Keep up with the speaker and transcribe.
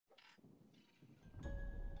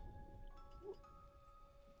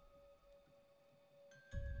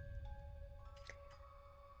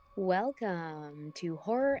Welcome to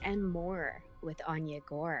Horror and More with Anya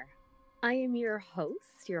Gore. I am your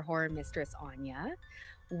host, your horror mistress, Anya.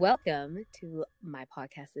 Welcome to my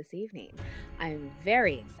podcast this evening. I'm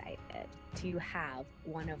very excited to have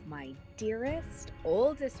one of my dearest,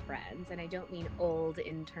 oldest friends, and I don't mean old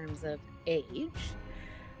in terms of age.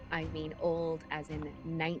 I mean old as in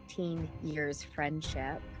 19 years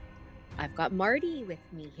friendship. I've got Marty with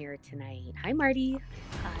me here tonight. Hi, Marty.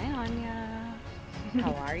 Hi, Anya.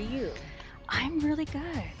 How are you? I'm really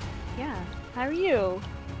good. Yeah. How are you?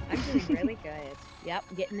 I'm doing really good. Yep,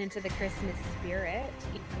 getting into the Christmas spirit,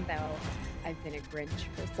 even though I've been a Grinch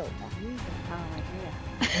for so long. Oh,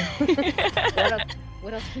 I hear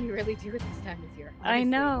What else can you really do at this time of year? I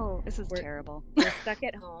know. This is terrible. We're stuck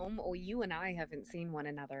at home. Oh, you and I haven't seen one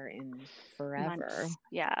another in forever. Months.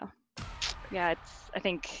 Yeah. Yeah, I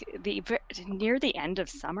think near the end of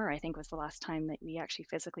summer, I think was the last time that we actually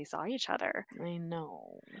physically saw each other. I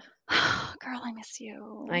know. Girl, I miss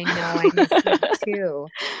you. I know, I miss you too.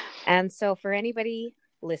 And so for anybody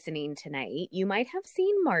listening tonight, you might have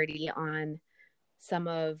seen Marty on some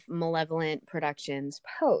of Malevolent Productions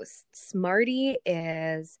posts. Marty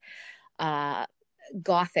is a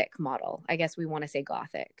gothic model. I guess we want to say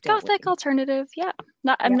gothic. Gothic alternative, yeah.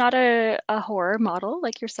 I'm not a horror model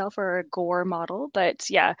like yourself or a gore model, but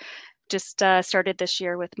yeah, just started this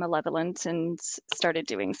year with Malevolent and started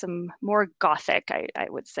doing some more gothic, I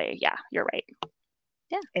would say. Yeah, you're right.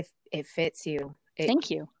 Yeah. It fits you. Thank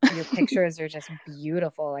you. Your pictures are just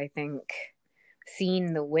beautiful. I think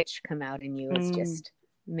seeing the witch come out in you has just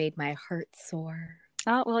made my heart soar.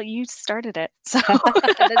 Oh, well, you started it. So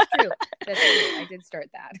That's true. I did start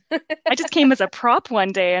that. I just came as a prop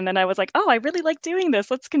one day and then I was like, oh, I really like doing this.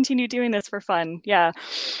 Let's continue doing this for fun. Yeah.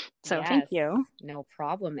 So yes, thank you. No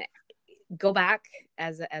problem. Go back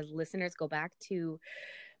as listeners, go back to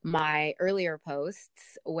my earlier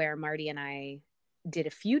posts where Marty and I did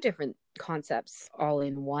a few different concepts all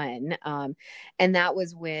in one. And that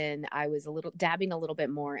was when I was dabbing a little bit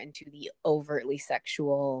more into the overtly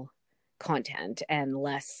sexual content and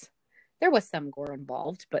less. There was some gore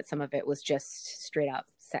involved, but some of it was just straight up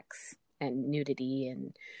sex and nudity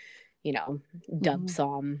and, dom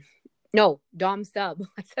sub.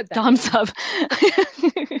 I said that. Dom sub.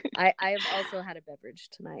 I have also had a beverage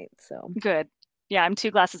tonight, so good. Yeah, I'm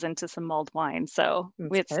 2 glasses into some mulled wine, so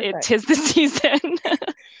it is the season.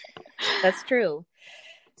 That's true.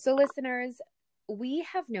 So listeners, we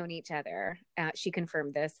have known each other. She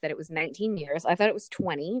confirmed this, that it was 19 years. I thought it was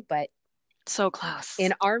 20, but so close.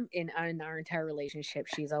 In our entire relationship,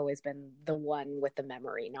 she's always been the one with the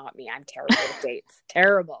memory, not me. I'm terrible with dates.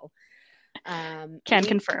 Terrible. Can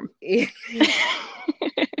confirm.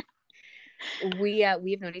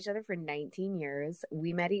 We've known each other for 19 years.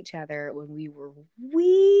 We met each other when we were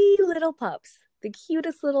wee little pups, the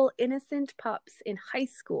cutest little innocent pups in high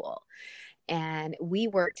school. And we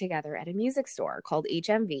worked together at a music store called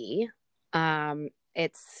HMV.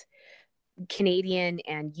 It's Canadian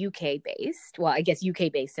and UK based. Well, I guess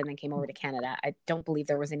UK based and then came over to Canada. I don't believe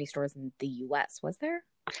there was any stores in the US. Was there?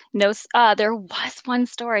 No, there was one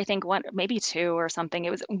store, I think one, maybe 2 or something. It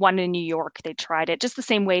was one in New York. They tried it just the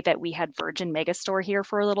same way that we had Virgin Megastore here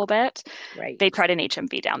for a little bit. Right. They tried an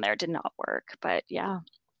HMV down there. It did not work, but yeah.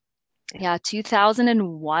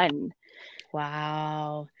 2001.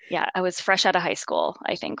 Wow. Yeah, I was fresh out of high school,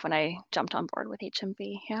 I think, when I jumped on board with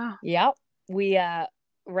HMV. Yeah. Yep. We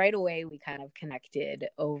right away we kind of connected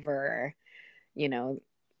over,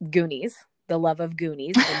 Goonies. The love of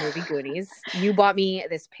Goonies, the movie Goonies. You bought me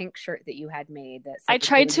this pink shirt that you had made. I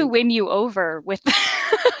tried to win you over with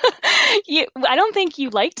I don't think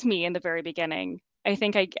you liked me in the very beginning. I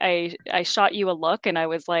think I shot you a look and I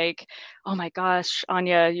was like, oh my gosh,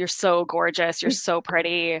 Anya, you're so gorgeous. You're so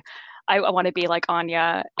pretty. I want to be like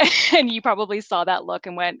Anya. And you probably saw that look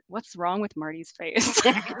and went, what's wrong with Marty's face?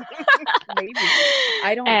 Maybe.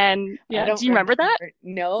 I don't. And yeah, do you remember that?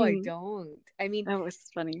 No, I don't. I mean, that was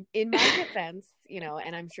funny. In my defense,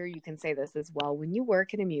 and I'm sure you can say this as well, when you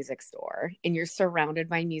work in a music store and you're surrounded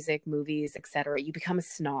by music, movies, etc., you become a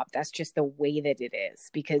snob. That's just the way that it is,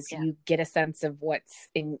 because you get a sense of what's,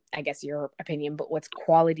 in, I guess, your opinion, but what's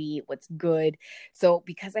quality, what's good. So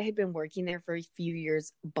because I had been working there for a few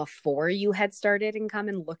years before you had started and come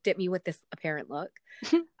and looked at me with this apparent look,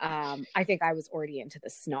 I think I was already into the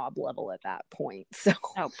snob level at that point. So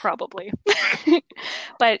probably.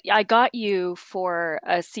 But I got you for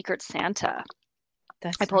a Secret Santa.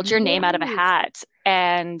 I pulled your name out of a hat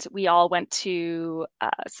and we all went to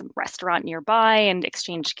some restaurant nearby and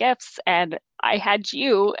exchanged gifts, and I had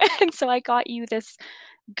you. And so I got you this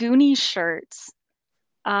Goonies shirt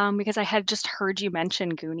because I had just heard you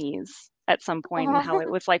mention Goonies at some point and how it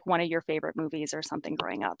Oh, was like one of your favorite movies or something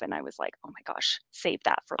growing up. And I was like, oh my gosh, save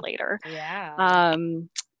that for later. yeah. Um,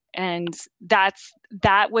 and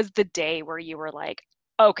that was the day where you were like,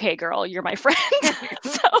 okay, girl, you're my friend.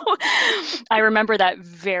 So I remember that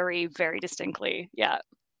very, very distinctly. Yeah.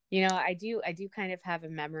 I do kind of have a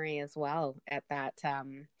memory as well at that.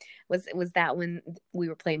 Was that when we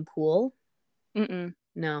were playing pool? Mm-mm.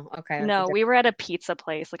 No, okay, that's a No, different. we were at a pizza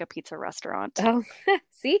place, like a pizza restaurant. Oh,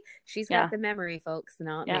 see, she's got Yeah. the memory, folks,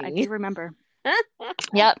 not Yeah, I me. do remember.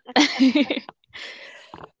 Yep.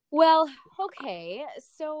 Well, okay,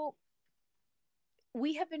 so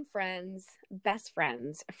we have been friends, best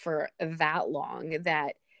friends for that long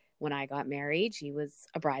that when I got married, she was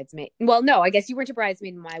a bridesmaid. Well, no, I guess you weren't a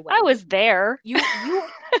bridesmaid in my I wedding, but was there. you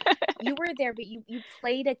were there, but you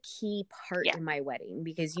played a key part Yeah. in my wedding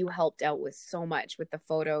because you helped out with so much with the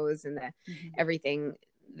photos and the Hmm. everything,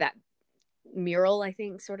 that mural, I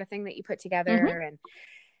think, sort of thing that you put Hmm. together. And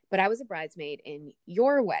but I was a bridesmaid in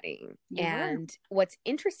your wedding. You were. And what's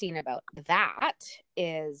interesting about that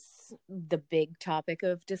is the big topic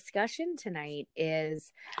of discussion tonight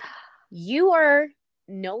is you are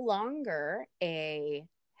no longer a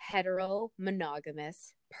hetero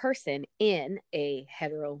monogamous person in a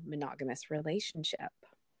hetero monogamous relationship.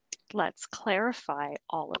 Let's clarify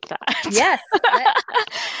all of that. Yes.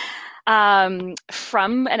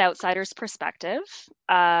 From an outsider's perspective,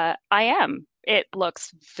 I am. It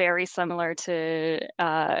looks very similar to,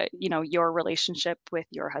 your relationship with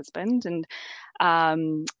your husband, and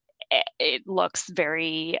um, it looks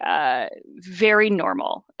very, very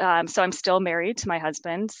normal. So I'm still married to my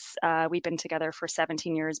husband. We've been together for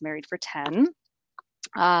 17 years, married for 10.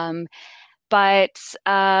 Um, but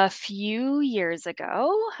a few years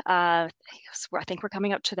ago, I think we're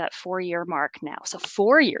coming up to that 4 year mark now. So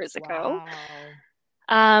 4 years ago,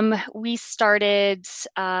 Wow. we started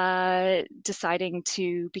deciding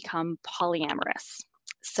to become polyamorous.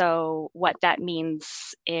 So, what that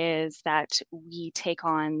means is that we take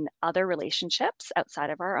on other relationships outside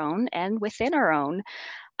of our own and within our own,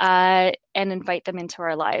 and invite them into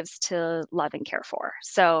our lives to love and care for.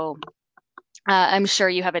 So, I'm sure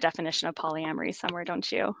you have a definition of polyamory somewhere,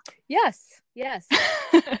 don't you? Yes. Yes.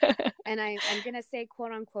 And I'm going to say,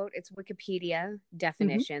 quote unquote, it's Wikipedia Mhm.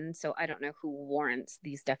 definition. So I don't know who warrants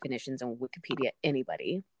these definitions on Wikipedia,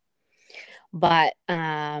 anybody. But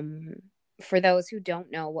for those who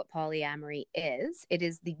don't know what polyamory is, it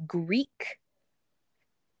is the Greek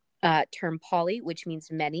term poly, which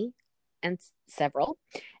means many and several,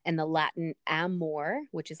 and the Latin amor,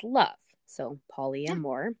 which is love. So Yeah.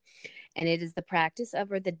 polyamor. And it is the practice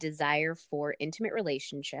of or the desire for intimate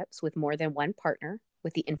relationships with more than one partner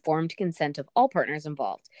with the informed consent of all partners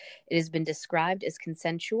involved. It has been described as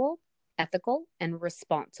consensual, ethical, and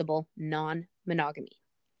responsible non monogamy.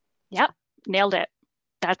 Yep. Nailed it.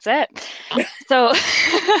 That's it. So,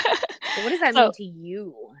 So, what does that mean so to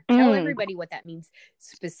you? Tell mm, everybody what that means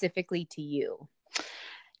specifically to you.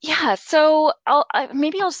 yeah. So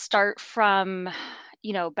maybe I'll start from,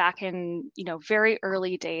 back in, very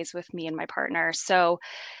early days with me and my partner. So,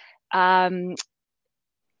 um,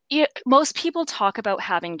 most people talk about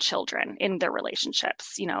having children in their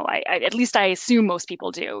relationships. At least I assume most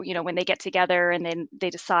people do. When they get together and then they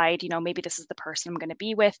decide, maybe this is the person I'm going to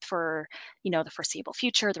be with for, the foreseeable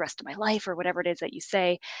future, the rest of my life, or whatever it is that you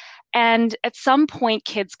say. And at some point,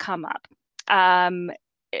 kids come up. Um,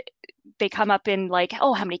 they come up in like,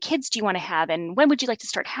 oh, how many kids do you want to have? And when would you like to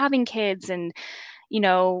start having kids? And,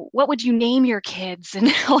 what would you name your kids?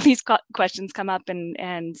 And all these questions come up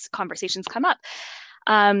and conversations come up.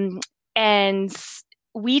 Um, and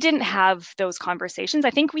we didn't have those conversations. I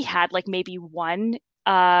think we had like maybe one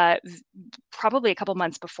probably a couple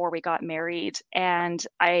months before we got married, and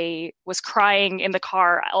I was crying in the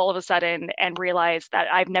car all of a sudden and realized that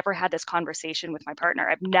I've never had this conversation with my partner.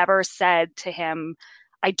 I've never said to him,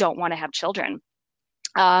 I don't want to have children.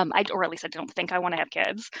 Or at least I don't think I want to have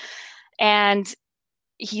kids. And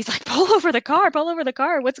he's like, pull over the car.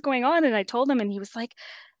 What's going on? And I told him, and he was like,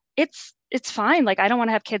 it's fine. Like, I don't want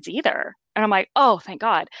to have kids either. And I'm like, oh, thank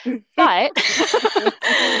God. But,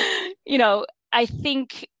 you know, I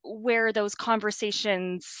think where those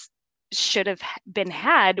conversations should have been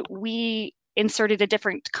had, we inserted a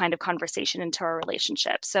different kind of conversation into our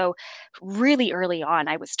relationship. So really early on,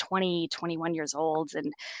 I was 20, 21 years old,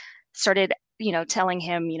 and started, telling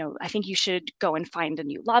him, I think you should go and find a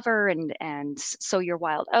new lover and sow your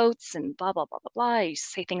wild oats and blah blah blah blah blah. I used to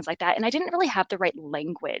say things like that, and I didn't really have the right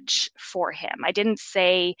language for him. I didn't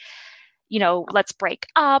say, let's break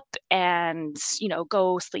up and,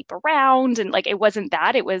 go sleep around. And like, it wasn't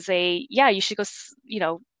that. It was a, yeah, you should go,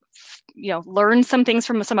 learn some things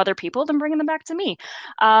from some other people, then bringing them back to me.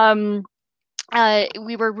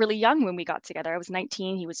 We were really young when we got together. I was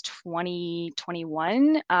 19, he was 20,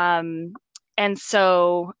 21. And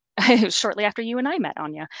so it was shortly after you and I met,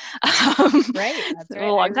 Anya. Right. That's right.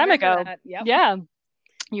 A long time ago. Yep. Yeah.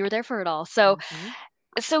 You were there for it all. So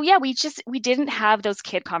yeah, we didn't have those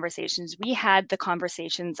kid conversations. We had the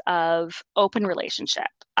conversations of open relationship.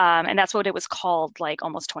 And that's what it was called like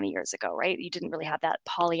almost 20 years ago, right? You didn't really have that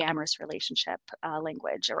polyamorous relationship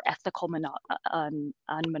language or ethical unmonogamy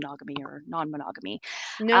or non-monogamy.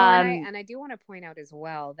 No, and I do want to point out as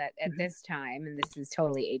well that at this time, and this is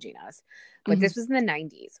totally aging us, but this was in the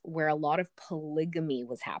 90s where a lot of polygamy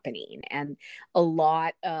was happening and a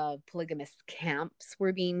lot of polygamous camps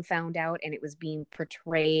were being found out, and it was being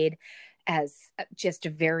portrayed as just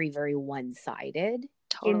very, very one-sided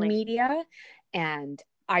in media. And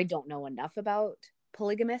I don't know enough about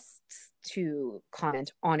polygamists to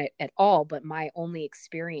comment on it at all, but my only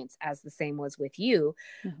experience, as the same was with you,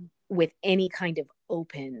 with any kind of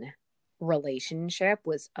open relationship,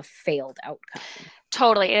 was a failed outcome.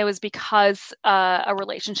 Totally. It was because a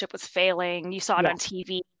relationship was failing. You saw it on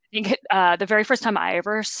TV. I think the very first time I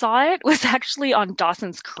ever saw it was actually on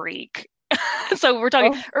Dawson's Creek. So we're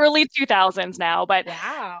talking early 2000s now, but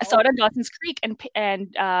I saw it on Dawson's Creek,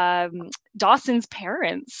 and Dawson's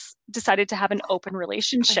parents decided to have an open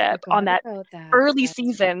relationship on that early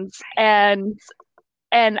seasons, and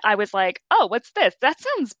I was like, oh, what's this? That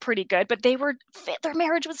sounds pretty good. But their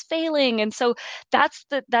marriage was failing, and so that's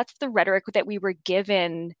the rhetoric that we were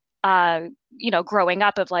given. Growing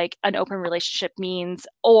up, of like an open relationship means,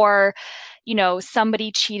 or,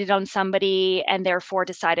 somebody cheated on somebody and therefore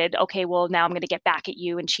decided, okay, well, now I'm going to get back at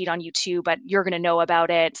you and cheat on you too, but you're going to know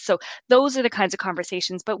about it. So those are the kinds of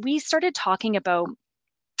conversations. But we started talking about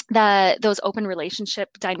those open relationship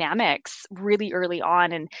dynamics really early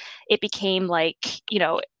on, and it became like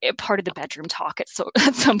part of the bedroom talk at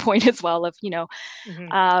some point as well, of like,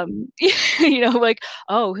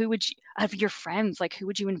 oh, who would you, of your friends, like who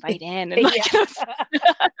would you invite in, and like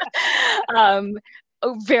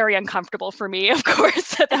very uncomfortable for me, of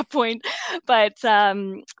course, at that point. But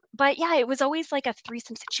yeah, it was always like a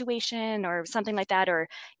threesome situation or something like that, or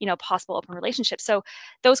possible open relationship. So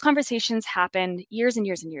those conversations happened years and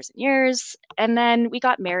years and years and years, and then we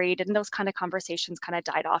got married, and those kind of conversations kind of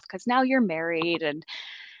died off because now you're married, and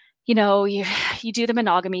you do the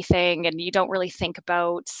monogamy thing, and you don't really think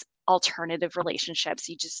about alternative relationships.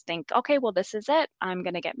 You just think, okay, well, this is it. I'm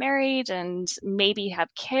going to get married and maybe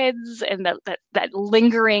have kids. And that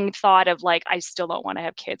lingering thought of like, I still don't want to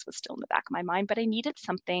have kids was still in the back of my mind, but I needed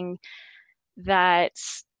something that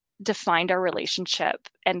defined our relationship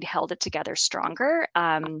and held it together stronger.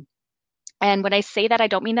 And when I say that, I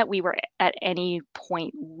don't mean that we were at any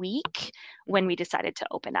point weak when we decided to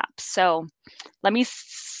open up. So let me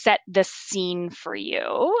set the scene for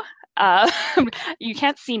you. You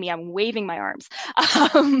can't see me. I'm waving my arms. I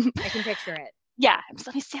can picture it. Yeah. So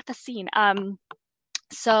let me set the scene.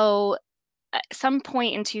 So at some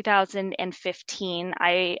point in 2015,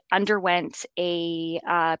 I underwent a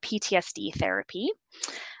PTSD therapy.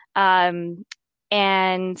 And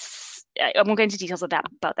I won't get into details about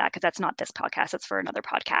that because that's not this podcast. That's for another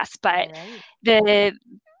podcast. But the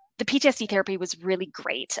PTSD therapy was really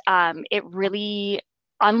great. It really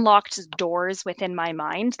unlocked doors within my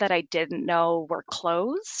mind that I didn't know were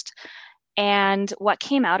closed. And what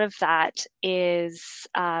came out of that is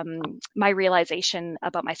my realization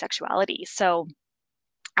about my sexuality. So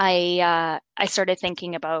I started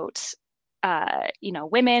thinking about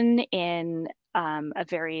women in a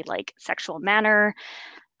very like sexual manner.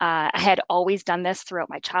 I had always done this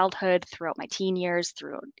throughout my childhood, throughout my teen years,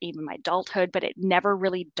 throughout even my adulthood, but it never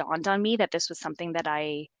really dawned on me that this was something that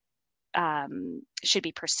I should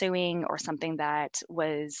be pursuing, or something that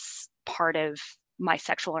was part of my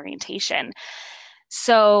sexual orientation.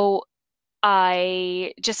 So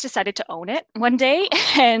I just decided to own it one day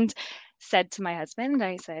and said to my husband,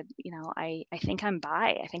 I said, I think I'm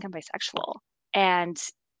bi. I think I'm bisexual. And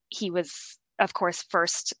he was, of course,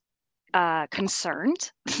 first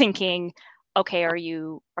concerned, thinking, okay, are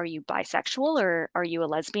you bisexual, or are you a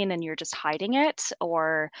lesbian and you're just hiding it?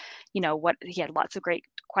 Or, what? He had lots of great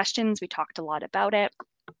questions. We talked a lot about it.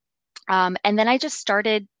 And then I just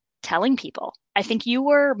started telling people. I think you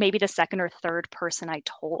were maybe the second or third person I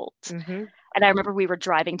told. And I remember we were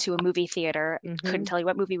driving to a movie theater. Couldn't tell you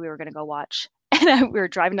what movie we were going to go watch. And we were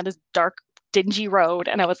driving down this dark, dingy road.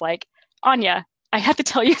 And I was like, Anya, I have to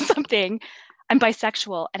tell you something. I'm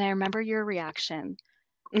bisexual. And I remember your reaction.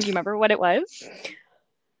 Do you remember what it was?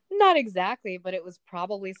 Not exactly, but it was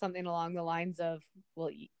probably something along the lines of, well,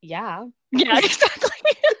 yeah. Yeah, exactly.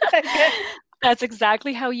 That's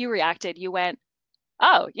exactly how you reacted. You went,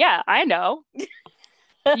 oh, yeah, I know.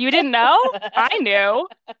 You didn't know? I knew.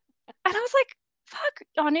 And I was like, fuck,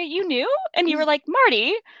 Anya, you knew? And you were like,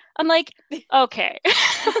 Marty. I'm like, okay.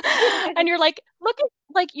 And you're like, look at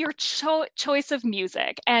like your choice of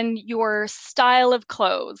music and your style of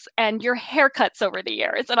clothes and your haircuts over the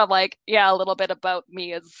years. And I'm like, yeah, a little bit about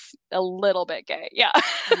me is a little bit gay. Yeah.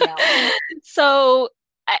 Yeah. So,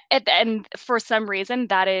 and for some reason,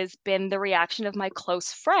 that has been the reaction of my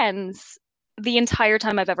close friends the entire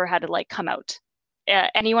time I've ever had to like come out.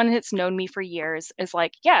 Anyone that's known me for years is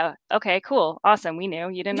like, yeah, okay, cool, awesome. We knew.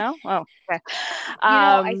 You didn't know? Oh, okay.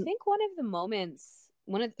 I Um, think one of the moments,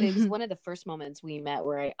 it was mhm, one of the first moments we met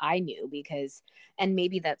where I knew because, and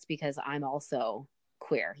maybe that's because I'm also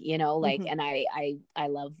queer, like, mhm, and I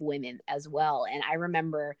love women as well. And I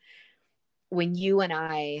remember when you and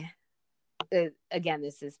I, again,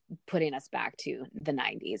 this is putting us back to the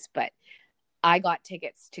 90s, but I got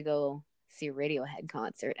tickets to go see a Radiohead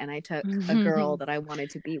concert and I took a girl mhm. that I wanted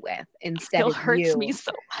to be with instead Still of hurts me you.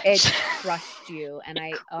 so It much. crushed you. And It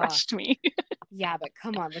I, crushed me. yeah, but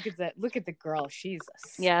come on, look at the girl. She's a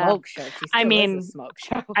Yeah. smoke show. She I still is a mean, smoke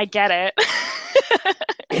show. I get it.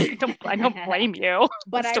 I don't blame you.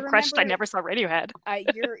 I'm But I still crushed I remember never saw Radiohead.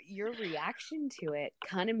 your reaction to it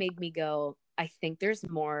kind of made me go, I think there's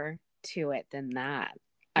more to it than that.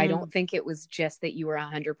 I don't Mm. think it was just that you were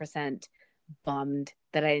 100% bummed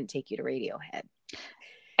that I didn't take you to Radiohead.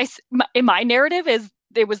 In my narrative is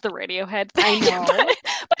it was the Radiohead I thing, know.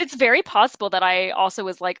 but it's very possible that I also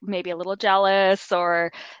was like maybe a little jealous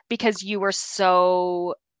or because you were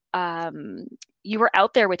so um you were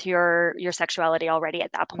out there with your sexuality already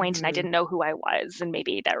at that point and I Hmm. didn't know who I was and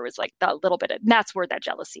maybe there was like that little bit of and that's where that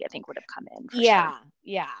jealousy I think would have come in for sure. Yeah,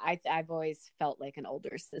 yeah. I've always felt like an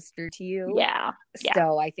older sister to you. Yeah. Yeah,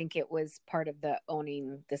 So I think it was part of the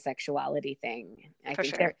owning the sexuality thing. I for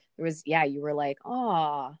think sure. there was, yeah, you were like,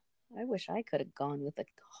 oh, I wish I could have gone with a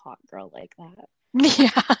hot girl like that. Yeah.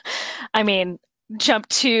 I mean, jump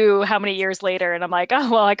to how many years later and I'm like,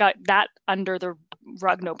 oh well, I got that under the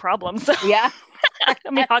rug no problem. So Yeah,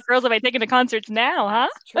 how many hot that's girls have I taken to concerts now,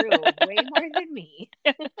 that's true. Way more than me.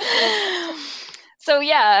 huh? So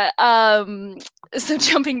yeah, so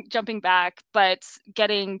jumping back, but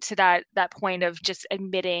getting to that point of just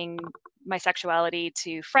admitting my sexuality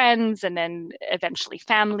to friends and then eventually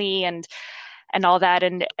family and all that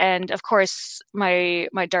and of course my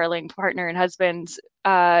darling partner and husband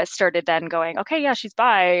started then going, okay, yeah, she's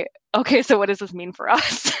bi. Okay, so what does this mean for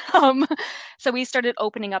us? So we started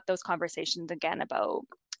opening up those conversations again about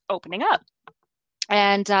opening up.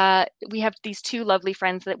 And we have these two lovely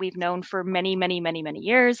friends that we've known for many, many, many, many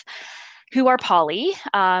years who are poly.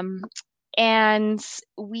 And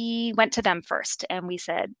we went to them first and we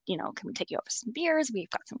said, can we take you over some beers? We've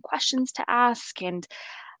got some questions to ask. And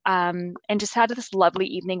just had this lovely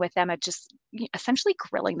evening with them of just essentially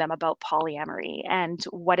grilling them about polyamory and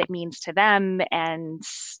what it means to them. And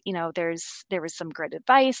there was some great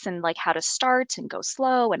advice and like how to start and go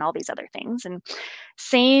slow and all these other things. And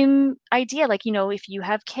same idea, like if you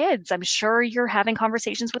have kids, I'm sure you're having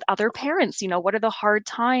conversations with other parents. What are the hard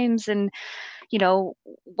times and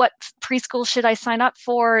what preschool should I sign up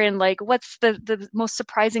for and like what's the most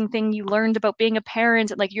surprising thing you learned about being a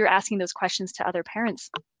parent, and like you're asking those questions to other parents.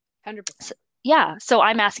 100%. So, yeah, so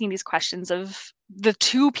I'm asking these questions of the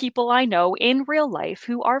two people I know in real life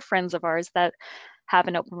who are friends of ours that have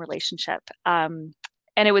an open relationship.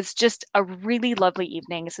 And it was just a really lovely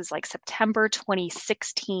evening. This is like September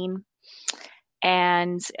 2016,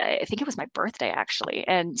 and I think it was my birthday actually.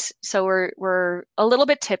 And so we're a little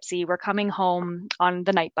bit tipsy. We're coming home on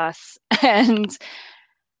the night bus, and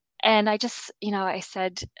I just, I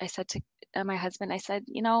said to my husband, I said,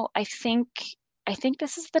 I think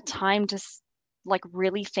this is the time to like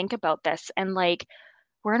really think about this. And like,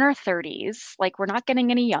 we're in our 30s, like we're not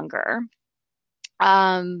getting any younger.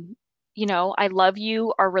 Um, I love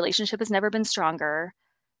you. Our relationship has never been stronger.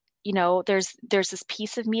 There's this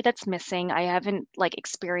piece of me that's missing. I haven't like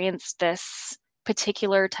experienced this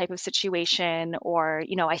particular type of situation, or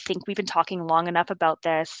I think we've been talking long enough about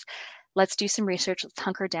this. Let's do some research. Let's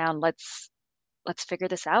hunker down. Let's figure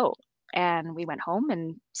this out. And we went home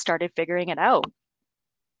and started figuring it out.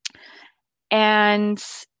 And,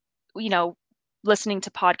 you know, listening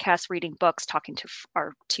to podcasts, reading books, talking to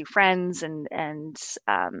our two friends and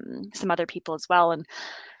some other people as well.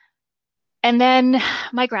 And then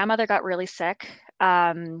my grandmother got really sick,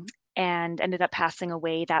 and ended up passing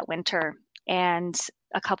away that winter. And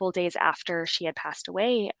a couple of days after she had passed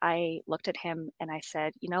away, I looked at him and I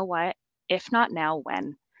said, you know what? If not now,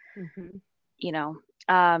 when? Mm-hmm. You know,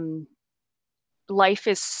 um, life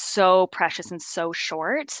is so precious and so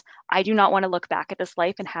short. I do not want to look back at this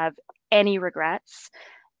life and have any regrets.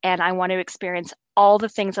 And I want to experience all the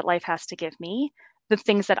things that life has to give me, the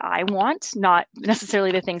things that I want, not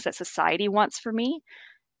necessarily the things that society wants for me.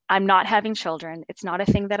 I'm not having children. It's not a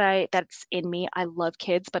thing that's in me. I love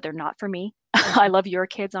kids, but they're not for me. I love your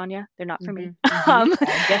kids, Anya. They're not for Mm-hmm. me.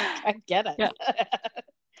 Mm-hmm. I get it. Yeah.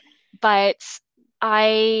 But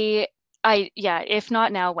I, yeah, if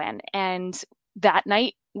not now, when? And that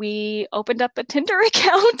night we opened up a Tinder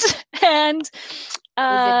account and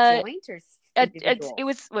Was it joint or individual? it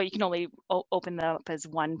was, well, you can only open them up as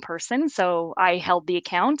one person. So I held the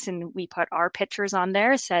account and we put our pictures on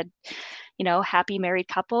there, said, happy married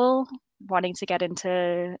couple wanting to get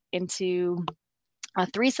into a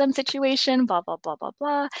threesome situation, blah, blah, blah, blah,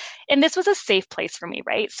 blah. And this was a safe place for me,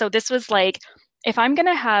 right? So this was like, if I'm going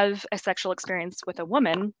to have a sexual experience with a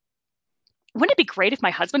woman, wouldn't it be great if my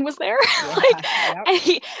husband was there? Like,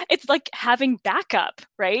 it's like having backup,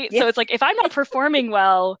 right? So it's like, if I'm not performing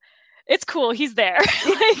well, it's cool. He's there.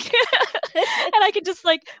 Like, and I could just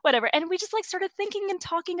like, whatever. And we just like started thinking and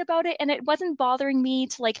talking about it. And it wasn't bothering me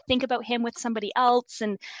to like think about him with somebody else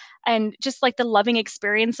and just like the loving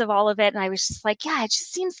experience of all of it. And I was just like, yeah, it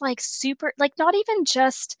just seems like super, like not even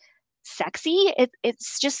just sexy. It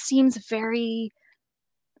just seems very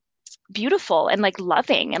beautiful and like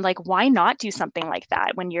loving, and like why not do something like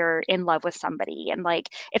that when you're in love with somebody? And like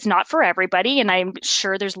it's not for everybody, and I'm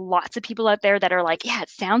sure there's lots of people out there that are like, yeah, it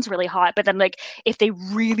sounds really hot, but then like if they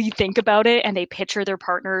really think about it and they picture their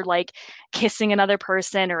partner like kissing another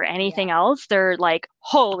person or anything else, they're like,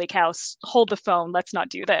 holy cow, hold the phone, let's not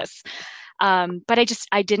do this. But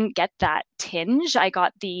I didn't get that tinge. I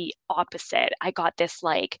got the opposite. I got this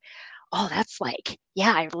like, oh, that's like,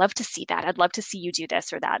 yeah, I'd love to see that. I'd love to see you do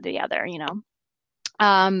this or that or the other,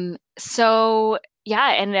 So yeah,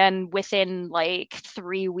 and then within like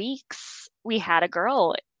 3 weeks, we had a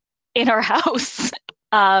girl in our house,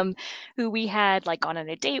 who we had like gone on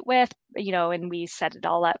a date with, and we set it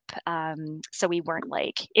all up. So we weren't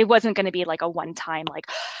like, it wasn't going to be like a one time, like,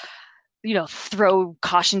 throw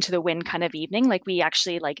caution to the wind kind of evening. Like we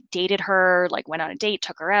actually like dated her, like went on a date,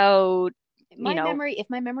 took her out, if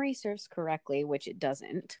my memory serves correctly, which it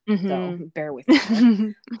doesn't, mm-hmm. so bear with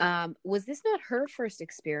me. Was this not her first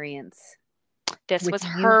experience? This was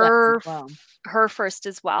her first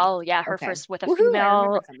as well. Yeah, her first with a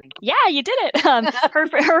female. Yeah, you did it.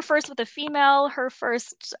 Her first with a female. Her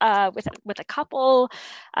first with a couple.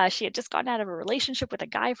 She had just gotten out of a relationship with a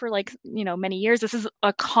guy for like many years. This is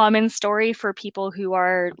a common story for people who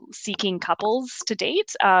are seeking couples to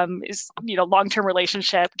date. Is long-term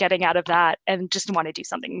relationship, getting out of that, and just want to do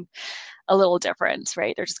something a little different,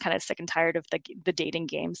 right? They're just kind of sick and tired of the dating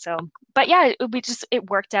game. So, but yeah, it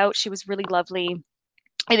worked out. She was really lovely.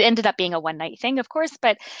 It ended up being a one night thing, of course,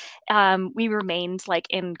 but we remained like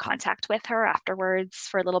in contact with her afterwards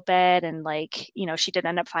for a little bit. And like, she did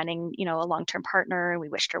end up finding, a long-term partner, and we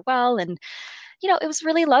wished her well. And, it was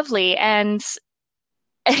really lovely. And,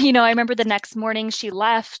 I remember the next morning she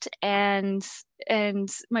left and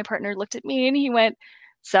my partner looked at me and he went,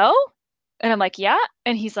 so? And I'm like, yeah.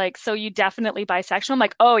 And he's like, so you definitely bisexual? I'm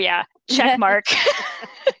like, oh yeah, check mark.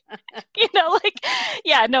 Like,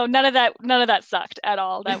 yeah, no, none of that sucked at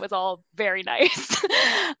all. That was all very nice.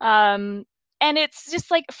 And it's just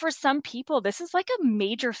like, for some people, this is like a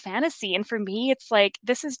major fantasy. And for me, it's like,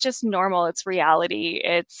 this is just normal. It's reality.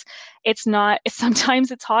 It's not, sometimes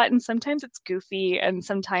it's hot and sometimes it's goofy and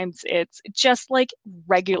sometimes it's just like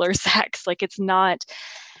regular sex. Like it's not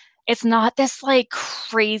this like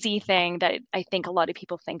crazy thing that I think a lot of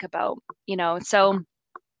people think about, so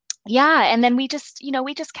yeah. And then we just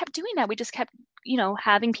kept doing that. We just kept,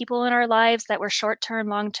 having people in our lives that were short term,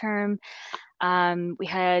 long term. We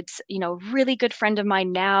had, a really good friend of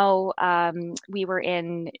mine now. We were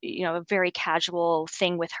in, a very casual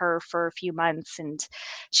thing with her for a few months, and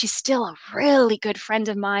she's still a really good friend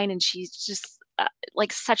of mine. And she's just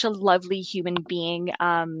like such a lovely human being.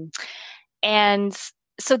 And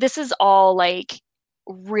so this is all like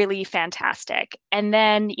really fantastic. And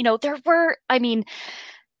then,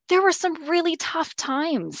 there were some really tough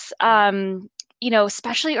times,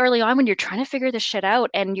 especially early on when you're trying to figure this shit out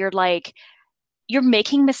and you're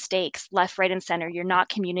making mistakes left, right, and center. You're not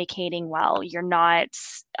communicating well. You're not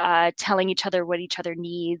telling each other what each other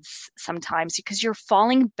needs sometimes, because you're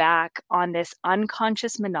falling back on this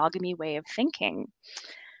unconscious monogamy way of thinking.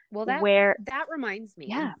 Well, that reminds me.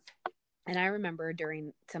 Yeah. And I remember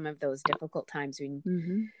during some of those difficult times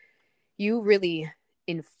when you really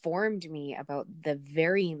informed me about the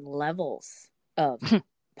varying levels of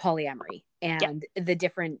polyamory Yeah. and the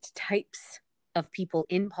different types of people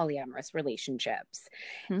in polyamorous relationships.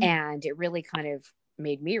 And it really kind of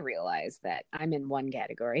made me realize that I'm in one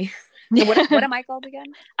category. What am I called again?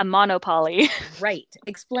 A monopoly. Right.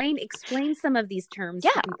 Explain some of these terms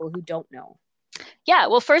for people who don't know. Yeah.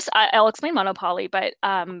 Well, first I'll explain monopoly, but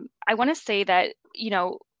I want to say that,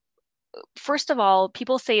 first of all,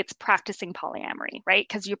 people say it's practicing polyamory, right?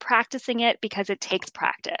 Because you're practicing it because it takes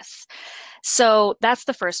practice. So that's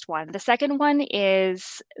the first one. The second one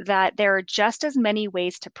is that there are just as many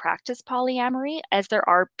ways to practice polyamory as there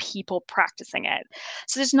are people practicing it.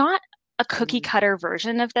 So there's not a cookie cutter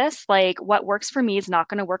version of this. Like what works for me is not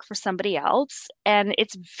going to work for somebody else. And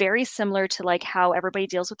it's very similar to like how everybody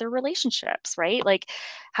deals with their relationships, right? Like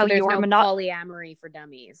how so there's no polyamory for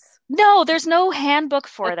dummies. No, there's no handbook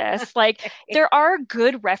for this. Like there are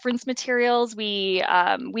good reference materials. We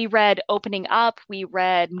read Opening Up, we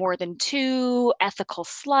read More Than Two, Ethical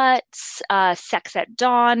Sluts, Sex at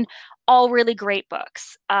Dawn, all really great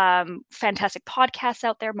books. Fantastic podcasts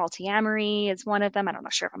out there. Multiamory is one of them. I don't know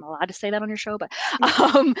sure if I'm allowed to say that on your show, but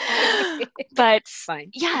but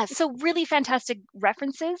fine. Yeah, so really fantastic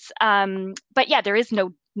references. But yeah, there is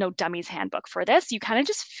no dummies handbook for this. You kind of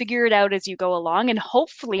just figure it out as you go along, and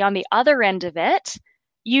hopefully on the other end of it,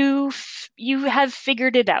 you have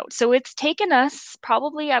figured it out. So it's taken us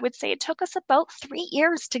probably, I would say it took us about 3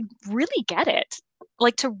 years to really get it,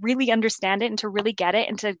 like to really understand it and to really get it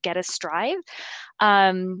and to get a stride.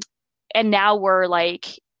 And now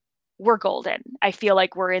we're golden. I feel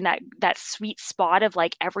like we're in that sweet spot of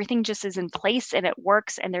like everything just is in place and it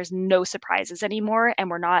works and there's no surprises anymore, and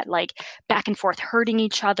we're not like back and forth hurting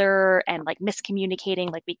each other and like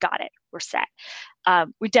miscommunicating. Like we got it, we're set.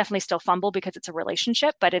 We definitely still fumble because it's a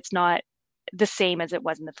relationship, but it's not the same as it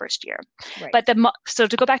was in the first year. Right. But so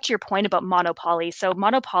to go back to your point about monopoly, so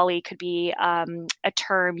monopoly could be a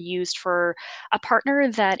term used for a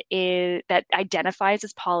partner that identifies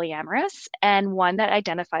as polyamorous and one that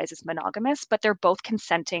identifies as monogamous, but they're both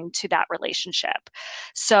consenting to that relationship.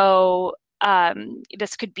 So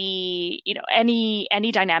this could be,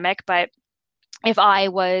 any dynamic, but if I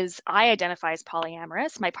identify as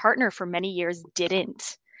polyamorous, my partner for many years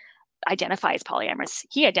didn't identify as polyamorous.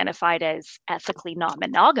 He identified as ethically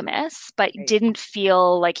non-monogamous, but didn't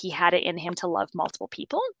feel like he had it in him to love multiple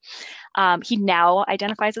people. He now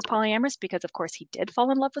identifies as polyamorous because, of course, he did fall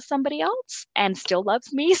in love with somebody else and still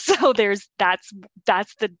loves me. So that's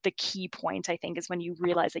the key point, I think, is when you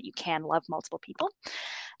realize that you can love multiple people.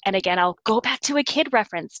 And again, I'll go back to a kid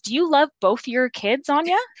reference. Do you love both your kids,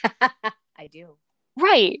 Anya? I do.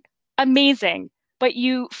 Right. Amazing. But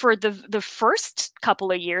for the first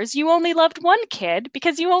couple of years, you only loved one kid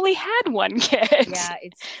because you only had one kid. Yeah,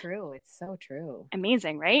 it's true. It's so true.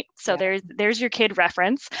 Amazing, right? So there's your kid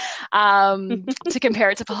reference to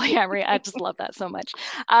compare it to polyamory. I just love that so much.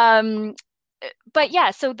 But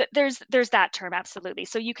yeah, so there's that term, absolutely.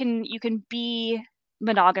 So you can be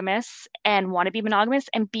monogamous and want to be monogamous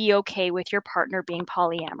and be okay with your partner being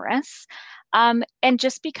polyamorous. And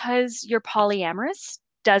just because you're polyamorous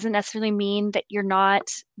doesn't necessarily mean that you're not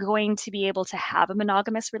going to be able to have a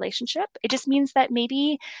monogamous relationship. It just means that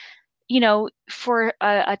maybe, for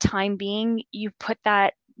a time being, you put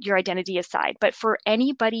your identity aside. But for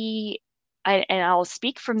anybody, and I'll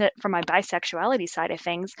speak from my bisexuality side of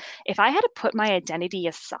things, if I had to put my identity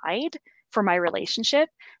aside for my relationship,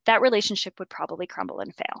 that relationship would probably crumble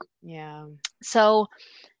and fail. Yeah. So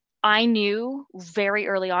I knew very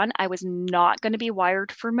early on I was not going to be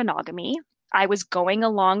wired for monogamy. I was going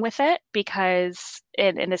along with it because,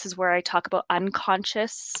 and this is where I talk about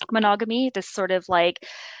unconscious monogamy, this sort of like,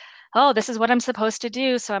 oh, this is what I'm supposed to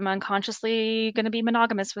do, so I'm unconsciously going to be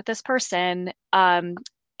monogamous with this person. And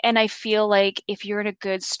I feel like if you're in a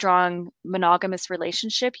good, strong monogamous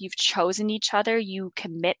relationship, you've chosen each other, you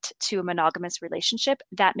commit to a monogamous relationship,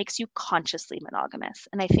 that makes you consciously monogamous.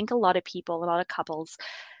 And I think a lot of couples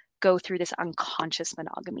go through this unconscious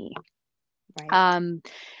monogamy. Right.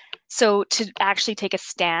 So to actually take a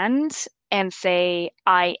stand and say,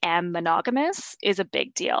 I am monogamous is a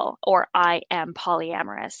big deal, or I am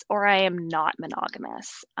polyamorous, or I am not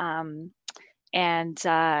monogamous. I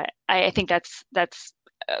think that's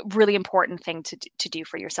a really important thing to do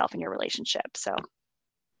for yourself in your relationship. So,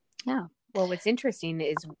 yeah. Well, what's interesting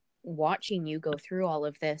is watching you go through all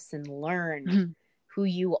of this and learn who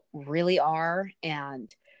you really are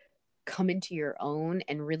and come into your own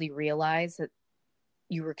and really realize that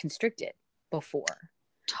you were constricted before.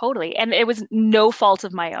 Totally. And it was no fault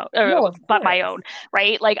of my own, but my own,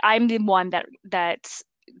 right? Like I'm the one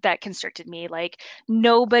that constricted me. Like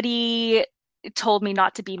nobody told me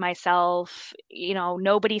not to be myself.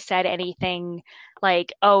 Nobody said anything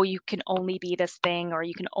like, oh, you can only be this thing, or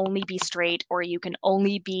you can only be straight, or you can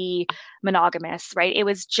only be monogamous, right? It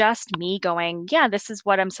was just me going, yeah, this is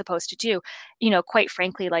what I'm supposed to do. Quite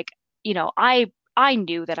frankly, like, I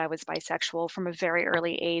knew that I was bisexual from a very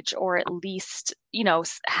early age, or at least,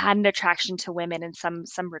 had an attraction to women in some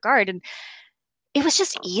regard. And it was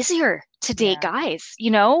just easier to date Yeah. guys.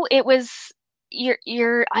 It was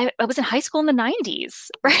I was in high school in the 90s,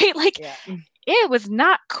 right? Like Yeah. it was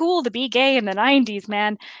not cool to be gay in the 90s,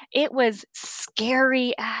 man. It was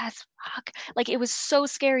scary as fuck. Like it was so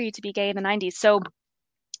scary to be gay in the 90s. So,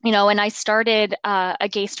 and I started a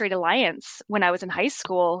gay straight alliance when I was in high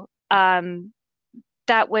school.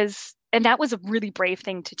 That was a really brave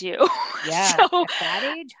thing to do. Yeah. So At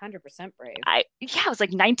that age, 100% brave. it was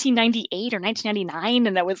like 1998 or 1999,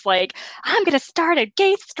 and I was like, I'm gonna start a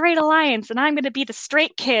gay straight alliance, and I'm gonna be the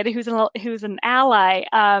straight kid who's an ally.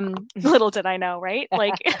 Little did I know, right?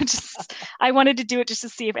 Like, just I wanted to do it just to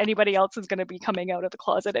see if anybody else was gonna be coming out of the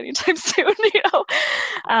closet anytime soon, you know.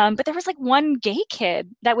 But there was like one gay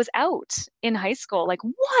kid that was out in high school, like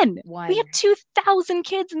one. We One. had 2,000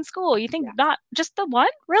 kids in school. You think Yeah. not just the one,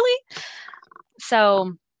 really?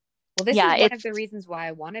 So Well, this yeah, is one of it's the reasons why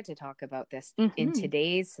I wanted to talk about this in mhm.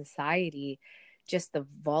 today's society, just the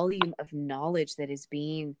volume of knowledge that is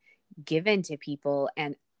being given to people.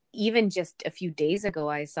 And even just a few days ago,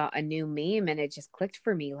 I saw a new meme and it just clicked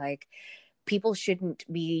for me. Like, people shouldn't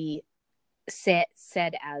be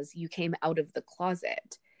said as you came out of the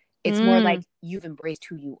closet. It's more Mm, like you've embraced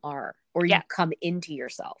who you are, or yeah. you've come into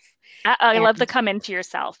yourself. I love the And come into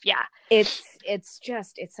yourself. Yeah. it's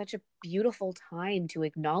such a beautiful time to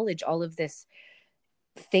acknowledge all of these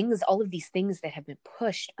things that have been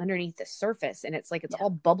pushed underneath the surface, and it's like it's Yeah. all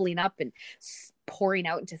bubbling up and pouring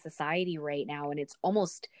out into society right now, and it's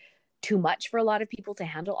almost too much for a lot of people to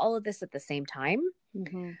handle all of this at the same time.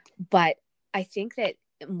 Hmm. But I think that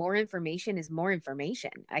more information is more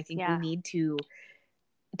information. I think we Yeah. need to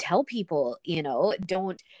tell people,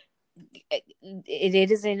 don't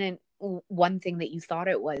it isn't one thing that you thought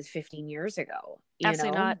it was 15 years ago,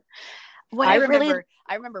 Absolutely not. What I I really, remember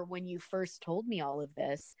I remember when you first told me all of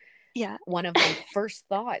this, yeah. one of my first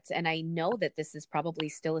thoughts, and I know that this is probably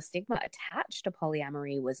still a stigma attached to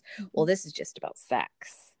polyamory, was, well, Mhm. this is just about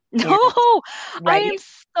sex. No, And I right? am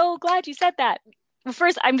so glad you said that. Well,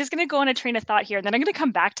 first, I'm just going to go on a train of thought here, and then I'm going to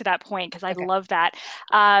come back to that point because I Okay. love that.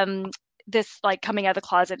 Um, this like coming out of the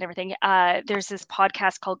closet and everything. There's this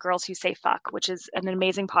podcast called Girls Who Say Fuck, which is an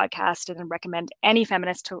amazing podcast, and I recommend any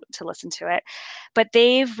feminist to listen to it. But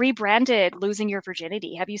they've rebranded Losing Your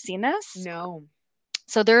Virginity. Have you seen this? No.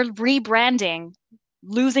 So they're rebranding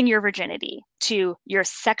Losing Your Virginity to Your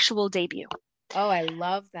Sexual Debut Oh, I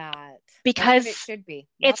love that. That's what it because should be.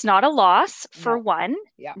 Yep. it's not a loss, for No. one.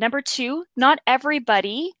 Yeah. Number two, not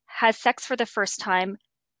everybody has sex for the first time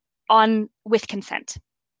on with consent.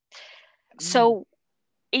 Mm. So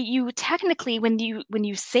you technically, when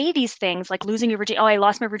you say these things like losing your virginity, oh, I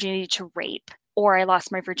lost my virginity to rape, or I lost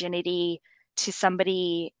my virginity to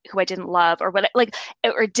somebody who I didn't love, or what, like,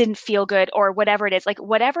 or didn't feel good, or whatever it is, like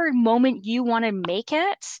whatever moment you want to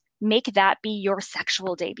make that be your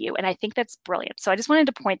sexual debut. And I think that's brilliant. So I just wanted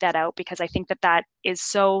to point that out because I think that that is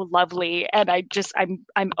so lovely, and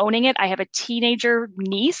I'm owning it. I have a teenager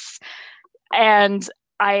niece, and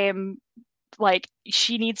I am like,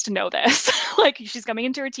 she needs to know this. Like, she's coming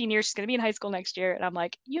into her teen year, she's going to be in high school next year, and I'm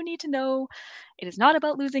like, you need to know it is not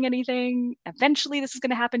about losing anything. Eventually this is going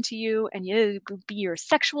to happen to you, and you be your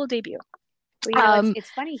sexual debut. Well, um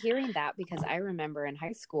it's funny hearing that, because I remember in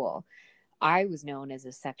high school I was known as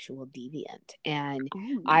a sexual deviant, and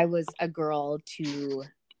Ooh, I was a girl to,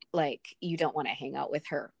 like, you don't want to hang out with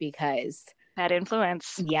her because, bad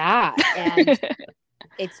influence. yeah, and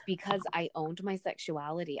it's because I owned my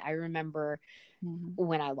sexuality. I remember Mhm.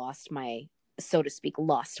 when I so to speak,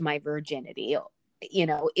 lost my virginity.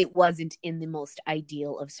 It wasn't in the most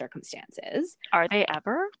ideal of circumstances. Are they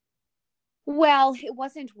ever? Well, it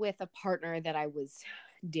wasn't with a partner that I was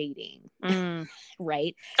dating, Mm.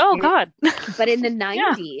 right? Oh It, God. but in the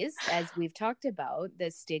Yeah. 90s, as we've talked about,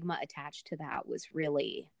 the stigma attached to that was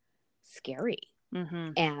really scary.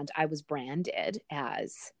 Hmm. And I was branded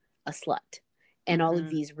as a slut and all of Hmm.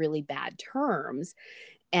 these really bad terms.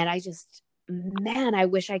 And man, I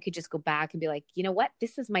wish I could just go back and be like, you know what?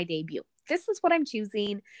 This is my debut. This is what I'm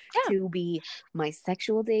choosing Yeah. to be my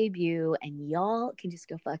sexual debut. And y'all can just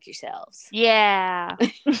go fuck yourselves. Yeah.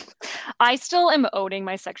 I still am owning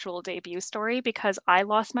my sexual debut story because I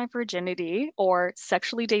lost my virginity, or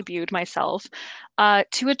sexually debuted myself,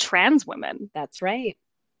 to a trans woman. That's right.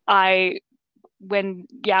 I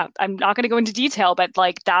I'm not going to go into detail, but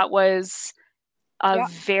like that was a Yeah.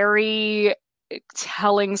 very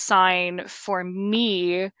telling sign for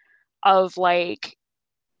me of like,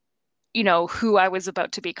 who I was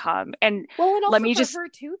about to become. And Well, and let also me for just, her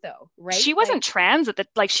too, though, right? she Like, wasn't trans at the,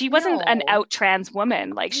 like, she wasn't an no, out trans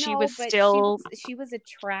woman. Like she no, was but she was still, she was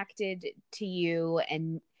attracted to you,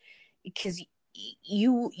 and because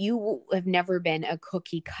you have never been a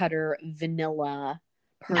cookie cutter vanilla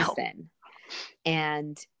no. person.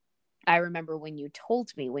 And I remember when you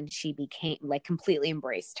told me when she became like completely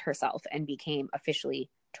embraced herself and became officially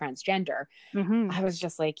transgender, Hmm. I was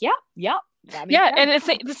just like, yeah, yeah, that makes Yeah, and sense.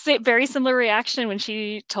 it's a very similar reaction when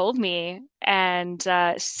she told me, and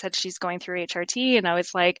she said she's going through HRT, and I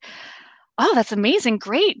was like, "Oh, that's amazing!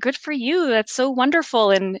 Great, good for you! That's so wonderful!"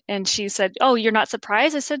 And she said, "Oh, you're not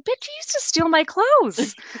surprised?" I said, "Bitch, you used to steal my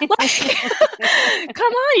clothes. Like,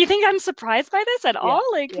 come on, you think I'm surprised by this at all?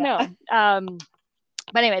 Yeah, Like, yeah. no."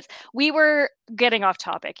 But anyways, we were getting off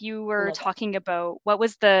topic. You A were little bit. talking about what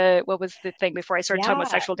was the thing before I started talking about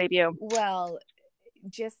Yeah. sexual debut? Well,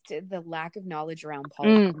 just the lack of knowledge around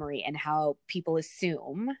Mm, polyamory and how people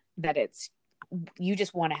assume that it's you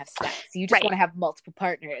just want to have sex. You just want right. to have multiple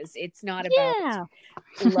partners. It's not about Yeah.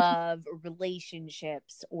 love,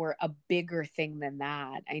 relationships, or a bigger thing than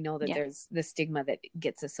that. I know that Yeah. there's the stigma that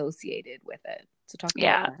gets associated with it. So talk about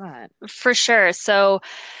Yeah, that. for sure. So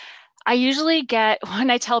I usually get when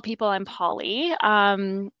I tell people I'm poly,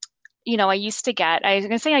 I used to get, I was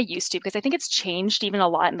going to say I used to because I think it's changed even a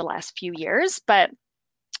lot in the last few years. But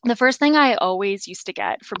the first thing I always used to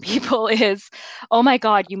get from people is, oh my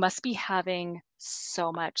God, you must be having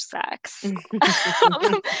so much sex.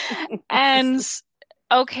 And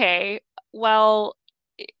okay, well,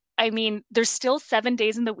 I mean, there's still 7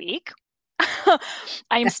 days in the week.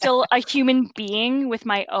 I am still a human being with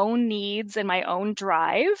my own needs and my own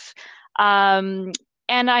drive. Um,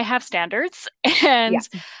 and I have standards Yeah.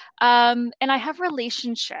 and I have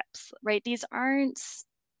relationships, right? These aren't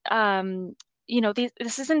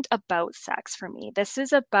this isn't about sex for me. This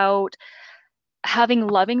is about having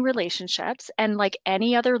loving relationships, and like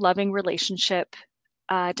any other loving relationship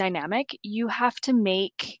dynamic, you have to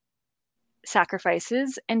make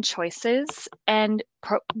sacrifices and choices and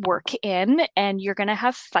work in, and you're going to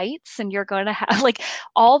have fights, and you're going to have like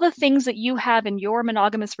all the things that you have in your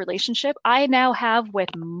monogamous relationship I now have with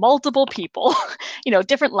multiple people.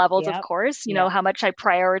 Different levels, of Yep. course, Yep. how much I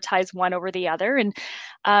prioritize one over the other. And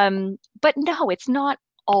but no, it's not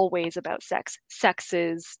always about sex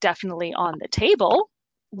is definitely on the table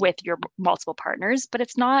Yep. with your multiple partners, but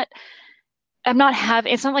it's not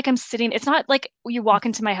like I'm sitting, it's not like you walk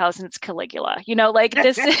into my house and it's Caligula, like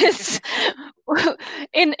this is,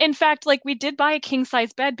 in fact, like we did buy a king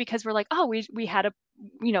size bed because we're like, oh, we had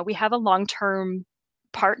we have a long-term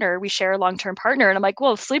partner, we share a long-term partner. And I'm like,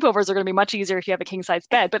 well, sleepovers are going to be much easier if you have a king size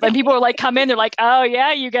bed. But then people are like, come in, they're like, oh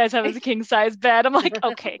yeah, you guys have a king size bed. I'm like,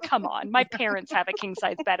 okay, come on. My parents have a king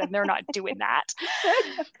size bed and they're not doing that.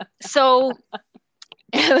 So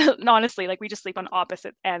honestly, like we just sleep on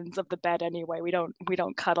opposite ends of the bed anyway. We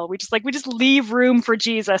don't cuddle. We just leave room for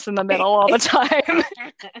Jesus in the middle all the time.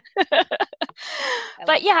 I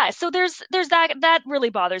But love that. yeah, so there's that really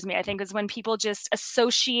bothers me, I think, is when people just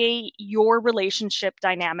associate your relationship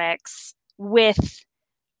dynamics with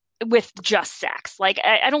just sex. Like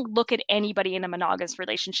I don't look at anybody in a monogamous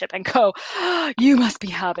relationship and go, oh, you must be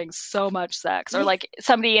having so much sex. Or like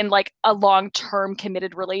somebody in like a long-term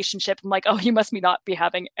committed relationship, I'm like, oh, you must be not be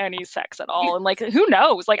having any sex at all. And like, who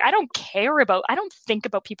knows? Like, I don't think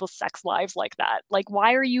about people's sex lives like that. Like,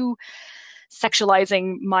 why are you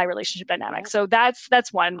sexualizing my relationship dynamic? Yep. So that's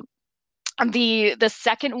one. The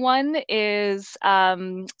second one is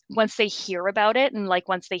once they hear about it, and like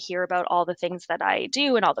once they hear about all the things that I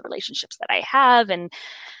do and all the relationships that I have, and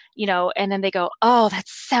and then they go, oh, that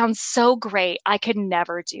sounds so great, I could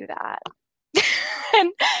never do that.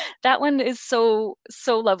 And that one is so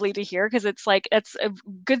lovely to hear, because it's a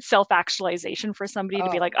good self-actualization for somebody to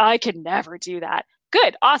be like, Oh, I could never do that.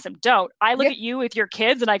 Good, awesome, don't. I look yeah. at you with your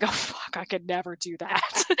kids and I go, fuck, I could never do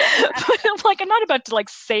that. But I'm not about to like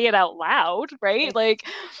say it out loud, right? It's Like,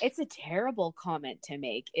 it's a terrible comment to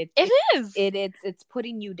make. it is. It's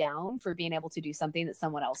putting you down for being able to do something that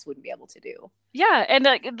someone else wouldn't be able to do. Yeah, and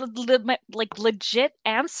like legit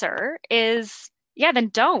answer is, yeah, then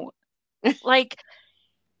don't. Like,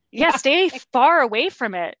 yeah, Yeah. stay far away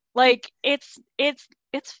from it. Like it's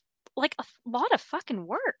like a lot of fucking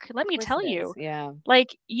work, let Of me course tell it is. you. Yeah.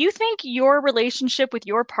 Like, you think your relationship with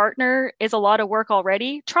your partner is a lot of work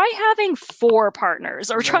already? Try having four partners,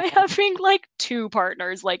 or Yeah. try having like two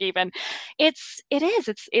partners. Like, even it's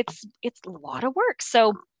a lot of work.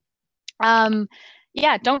 So Um,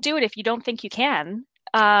 yeah, don't do it if you don't think you can.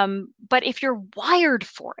 But if you're wired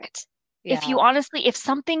for it, if you Yeah. honestly, if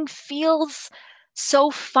something feels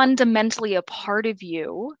so fundamentally a part of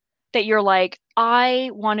you that you're like,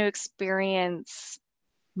 I want to experience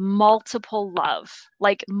multiple love,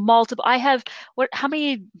 like multiple, I have what, how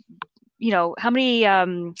many, how many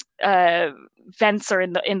uh vents are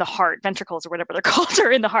in the heart, ventricles or whatever they're called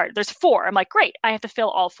are in the heart. There's four. I'm like, great, I have to fill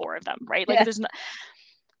all four of them, right? Like Yeah. there's not,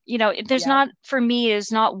 there's Yeah. not, for me,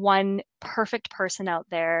 there's not one perfect person out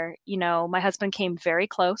there. My husband came very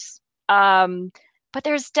close. Um, but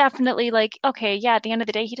there's definitely like, okay, yeah, at the end of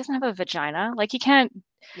the day, he doesn't have a vagina. Like he can't,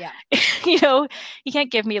 Yeah. you know, he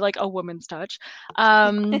can't give me like a woman's touch.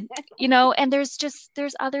 Um, and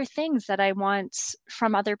there's other things that I want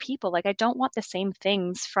from other people. Like I don't want the same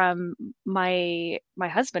things from my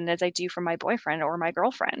husband as I do from my boyfriend or my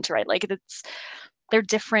girlfriend, right? Like they're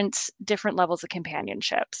different levels of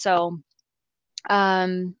companionship.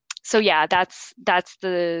 Um, so yeah, that's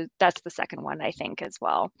the second one I think as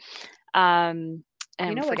well. Um, and You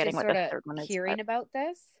I'm know what, forgetting just what sort the of third one is, hearing but about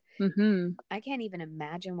this, hmm I can't even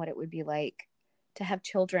imagine what it would be like to have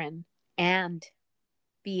children and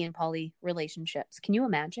be in poly relationships. Can you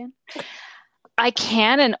imagine? I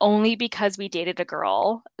can, and only because we dated a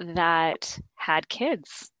girl that had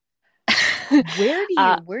kids. Uh,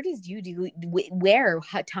 Where does you do, where,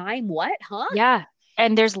 time, what, huh? yeah.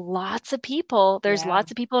 And there's Yeah. lots of people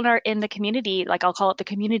in the community, like I'll call it the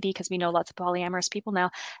community because we know lots of polyamorous people now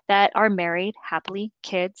that are married, happily,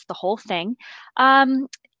 kids, the whole thing. Um,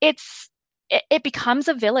 it's it becomes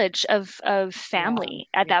a village of Yeah. family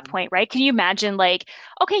at that Yeah. point, right? Can you imagine like,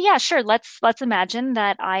 okay, yeah, sure, let's imagine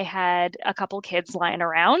that I had a couple kids lying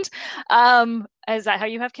around. Is that how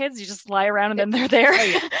you have kids? You just lie around and then they're there? Oh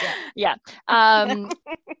yeah. Yeah. Yeah. Um,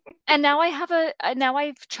 and now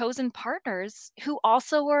I've chosen partners who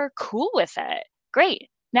also are cool with it. Great.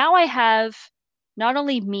 Now I have not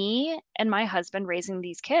only me and my husband raising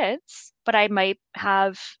these kids, but I might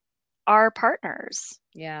have our partners,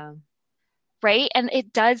 Yeah. right? And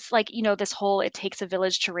it does like, this whole it takes a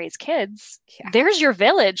village to raise kids. Yeah. There's your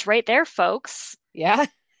village right there, folks. Yeah.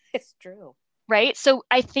 It's true. Right. So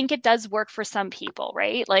I think it does work for some people,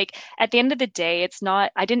 right? Like at the end of the day, it's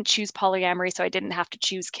not, I didn't choose polyamory, so I didn't have to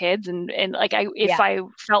choose kids. And like if Yeah. I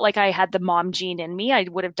felt like I had the mom gene in me, I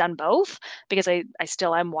would have done both because I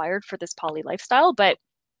still am wired for this poly lifestyle. But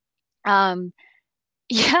um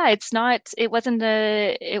yeah, it wasn't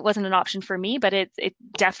an option for me, but it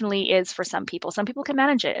definitely is for some people. Some people can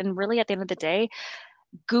manage it. And really at the end of the day,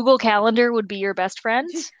 Google Calendar would be your best friend.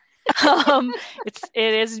 Um,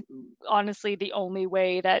 it is honestly the only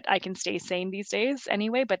way that I can stay sane these days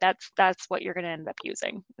anyway, but that's what you're gonna end up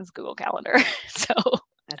using is Google Calendar. So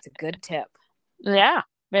That's a good tip. yeah,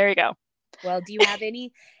 there you go. Well, do you have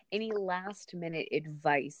any last minute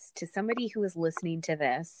advice to somebody who is listening to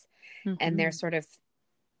this and they're hmm sort of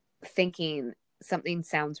thinking something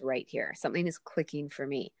sounds right here. Something is clicking for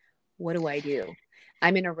me. What do I do?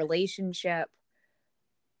 I'm in a relationship,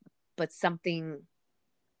 but something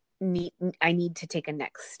need I need to take a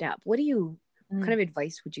next step. What kind of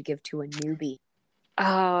advice would you give to a newbie?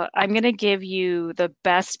 I'm gonna give you the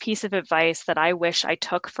best piece of advice that I wish I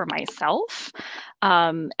took for myself.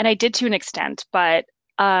 And I did to an extent, but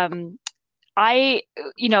um, I,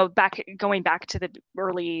 going back to the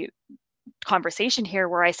early conversation here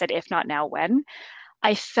where I said, if not now, when?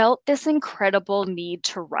 I felt this incredible need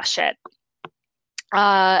to rush it.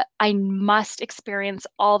 I must experience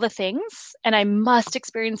all the things and I must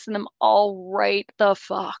experience them all right the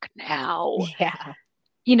fuck now. Yeah.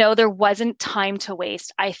 There wasn't time to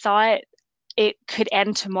waste. I thought it could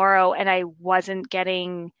end tomorrow and I wasn't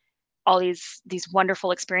getting all these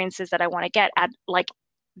wonderful experiences that I want to get at like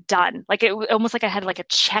done. Like almost like I had like a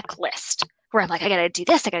checklist where I'm like, I gotta do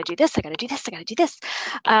this, I gotta do this, I gotta do this, I gotta do this.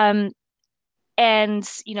 Um, and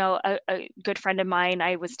a good friend of mine,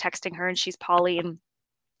 I was texting her and she's poly and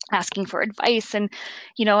asking for advice and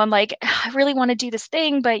I'm like, I really want to do this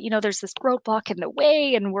thing, but there's this roadblock in the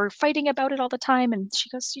way and we're fighting about it all the time. And she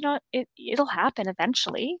goes, it'll happen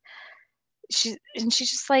eventually. She's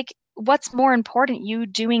just like, what's more important, you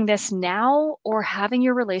doing this now or having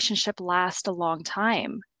your relationship last a long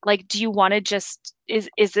time? Like, do you want to just is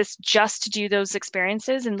this just to do those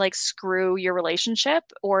experiences and like screw your relationship,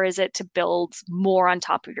 or is it to build more on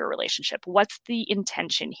top of your relationship? What's the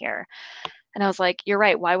intention here? And I was like, you're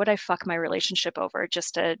right. Why would I fuck my relationship over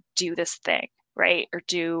just to do this thing, right? Or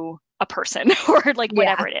do a person or like Yeah.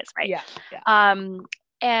 whatever it is, right? Yeah. Yeah. Um,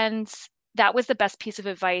 and that was the best piece of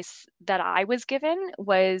advice that I was given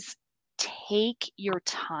was take your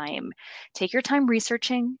time. Take your time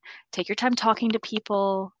researching, take your time talking to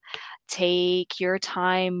people, take your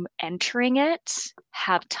time entering it,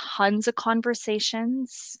 have tons of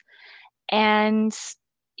conversations. And,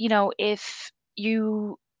 if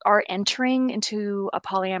you are entering into a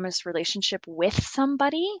polyamorous relationship with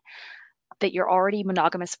somebody that you're already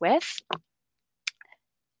monogamous with,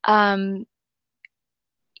 um,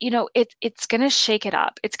 it's gonna shake it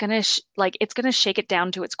up. It's gonna it's gonna shake it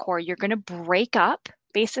down to its core. You're gonna break up.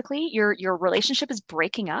 Basically, your relationship is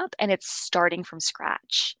breaking up and it's starting from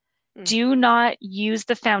scratch. Mm. Do not use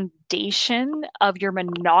the foundation of your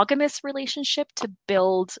monogamous relationship to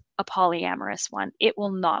build a polyamorous one. It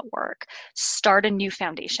will not work. Start a new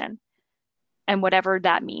foundation. And whatever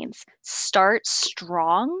that means, start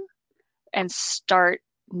strong and start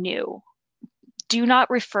new. Do not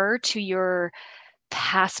refer to your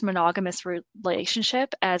past monogamous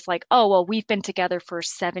relationship as like, oh, well, we've been together for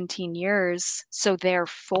 17 years, so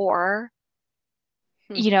therefore,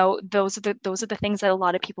 Hmm. those are the things that a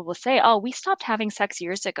lot of people will say, oh, we stopped having sex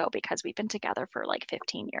years ago because we've been together for like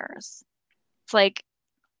 15 years. It's like,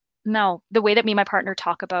 no, the way that me and my partner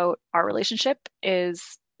talk about our relationship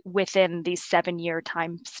is within these 7-year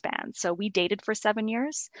time span. So we dated for 7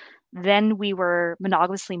 years, then we were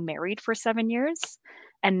monogamously married for 7 years,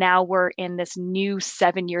 and now we're in this new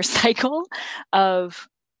 7-year cycle of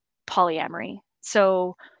polyamory.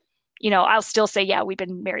 So, I'll still say, yeah, we've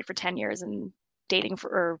been married for 10 years and dating for,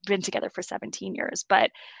 or been together for 17 years.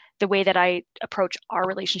 But the way that I approach our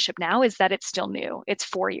relationship now is that it's still new. It's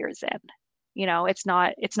 4 years in. It's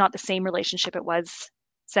not the same relationship it was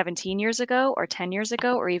 17 years ago or 10 years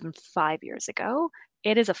ago or even 5 years ago.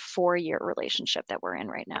 It is a 4-year relationship that we're in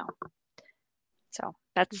right now. So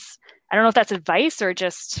I don't know if that's advice or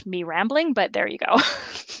just me rambling, but there you go.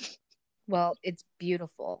 Well, it's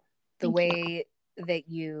beautiful the Thank you. way that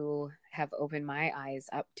you have opened my eyes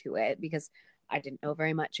up to it, because I didn't know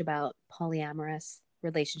very much about polyamorous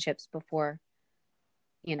relationships before,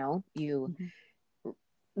 you Mhm.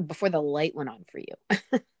 before the light went on for you.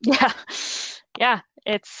 Yeah. Yeah.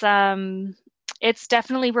 It's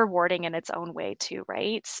definitely rewarding in its own way too,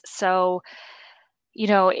 right? So,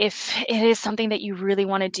 if it is something that you really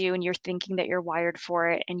want to do and you're thinking that you're wired for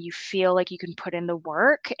it and you feel like you can put in the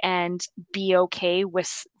work and be okay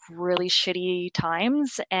with really shitty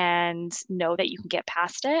times and know that you can get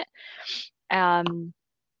past it, um,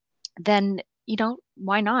 then,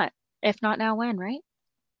 why not? If not now, when, right?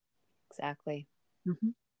 Exactly.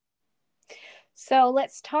 Mhm. So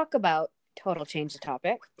let's talk about total change the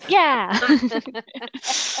topic. Yeah.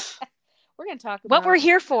 We're going to talk What we're about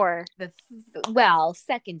here for.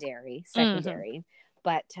 secondary, Hmm.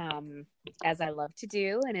 but as I love to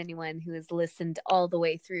do, and anyone who has listened all the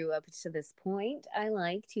way through up to this point, I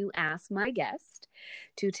like to ask my guest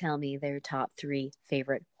to tell me their top 3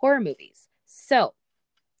 favorite horror movies. So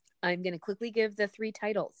I'm going to quickly give the 3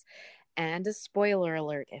 titles and a spoiler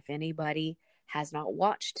alert. If anybody has not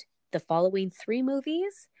watched the following 3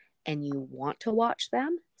 movies and you want to watch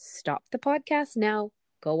them, stop the podcast now,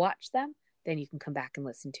 go watch them. Then you can come back and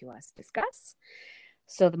listen to us discuss.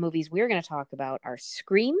 So the movies we're going to talk about are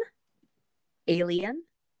Scream, Alien,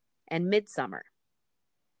 and Midsommar.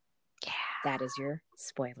 Yeah. That is your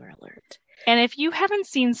spoiler alert. And if you haven't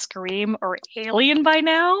seen Scream or Alien by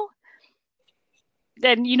now,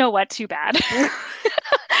 then you know what? Too bad.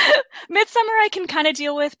 Midsummer I can kind of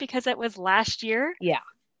deal with because it was last year, Yeah,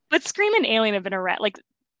 but Scream and Alien have been around. Like,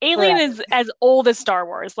 Alien forever. is as old as Star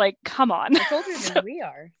Wars. Like, come on. It's older So, than we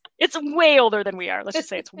are. it's way older than we are. Let's just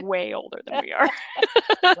say it's way older than we are.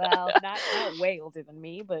 Well, not way older than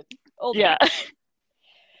me, but older. Yeah.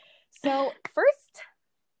 So first,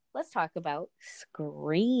 let's talk about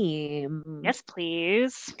Scream. Yes,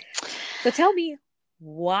 please. So tell me,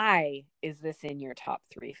 why is this in your top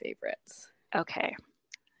 3 favorites? Okay.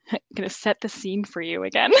 I'm going to set the scene for you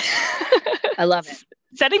again. I love it.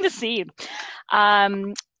 Setting the scene.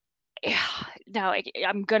 Um, no,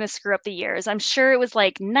 I'm going to screw up the years. I'm sure it was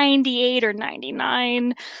like 98 or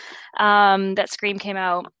 99 that Scream came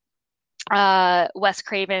out. Wes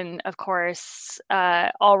Craven, of course,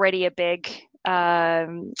 already a big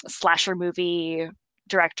slasher movie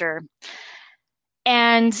director.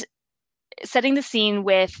 And setting the scene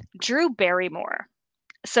with Drew Barrymore.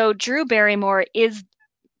 So Drew Barrymore is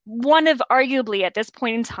one of arguably at this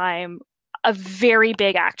point in time a very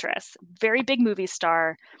big actress, very big movie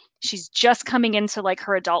star. She's just coming into like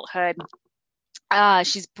her adulthood.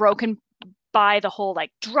 She's broken by the whole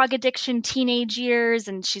like drug addiction teenage years,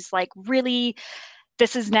 and she's like really,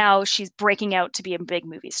 this is now she's breaking out to be a big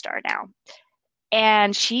movie star now.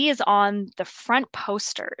 And she is on the front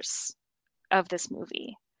posters of this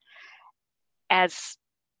movie as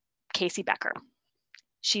Casey Becker.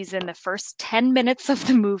 She's in the first 10 minutes of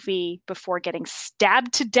the movie before getting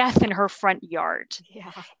stabbed to death in her front yard.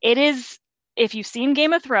 Yeah. It is, if you've seen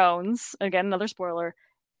Game of Thrones, again, another spoiler,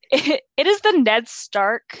 it is the Ned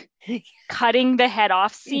Stark cutting the head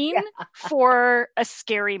off scene Yeah. for a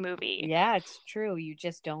scary movie. Yeah, it's true. You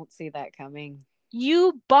just don't see that coming.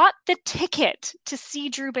 You bought the ticket to see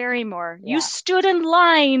Drew Barrymore. Yeah. You stood in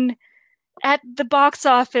line at the box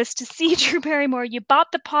office to see Drew Barrymore. You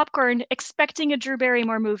bought the popcorn expecting a Drew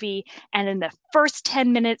Barrymore movie, and in the first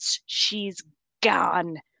 10 minutes, she's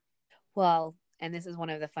gone. Well, and this is one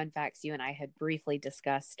of the fun facts you and I had briefly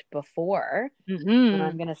discussed before. Mm-hmm. And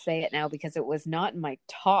I'm going to say it now because it was not in my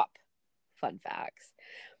top fun facts.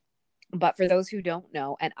 But for those who don't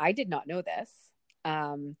know, and I did not know this,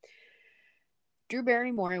 Drew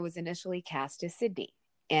Barrymore was initially cast as Sydney.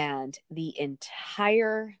 And the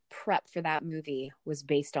entire prep for that movie was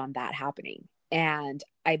based on that happening. And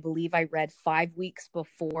I believe I read 5 weeks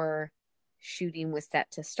before shooting was set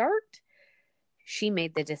to start, she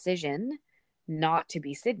made the decision not to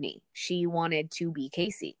be Sydney. She wanted to be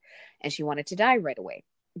Casey, and she wanted to die right away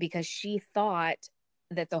because she thought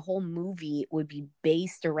that the whole movie would be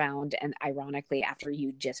based around, and ironically, after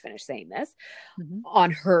you just finished saying this,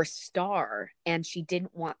 on her star. And she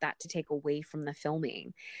didn't want that to take away from the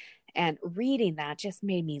filming. And reading that just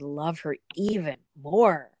made me love her even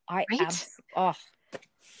more. I love her.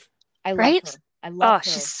 I love her.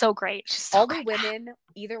 She's so great. She's so all great. The women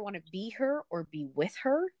either want to be her or be with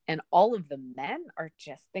her, and all of the men are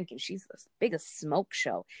just thinking she's the biggest smoke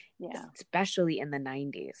show. Yeah, especially in the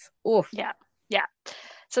 90s. Oof. Yeah.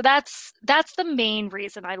 So that's the main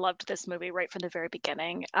reason I loved this movie right from the very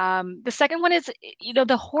beginning. The second one is,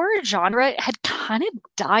 the horror genre had kind of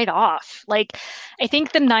died off. Like, I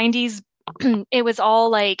think the 90s, it was all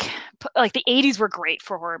like the 80s were great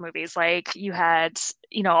for horror movies. Like, you had,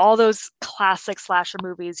 all those classic slasher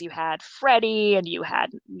movies. You had Freddy, and you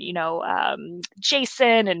had,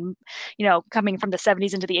 Jason, and, coming from the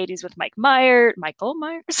 70s into the 80s with Michael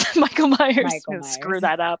Myers. Screw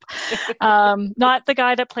that up. Not the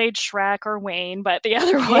guy that played Shrek or Wayne, but the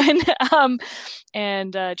other one.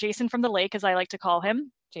 And Jason from the Lake, as I like to call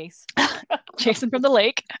him. Jason from the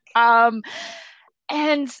Lake.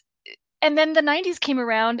 And then the 90s came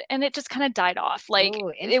around, and it just kind of died off. Like,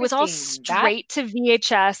 it was all straight to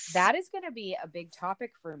VHS. That is going to be a big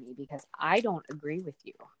topic for me because I don't agree with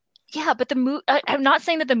you. Yeah, but I'm not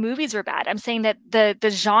saying that the movies were bad. I'm saying that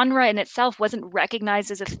the genre in itself wasn't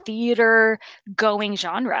recognized as a theater-going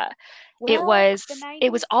genre. Well,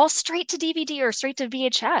 it was all straight to DVD or straight to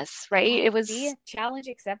VHS, right? It was challenge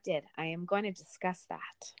accepted. I am going to discuss that.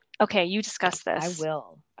 Okay, you discuss this. I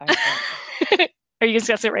will. Are you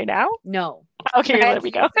discussing it right now? No. Okay, let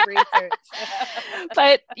me go.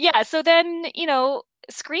 But yeah, so then,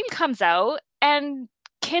 Scream comes out, and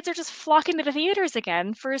kids are just flocking to the theaters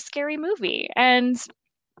again for a scary movie. And,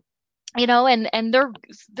 and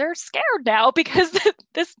they're scared now because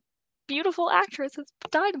this beautiful actress has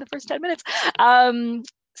died in the first 10 minutes.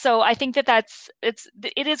 So I think it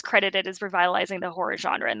is credited as revitalizing the horror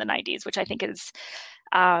genre in the 90s, which I think is,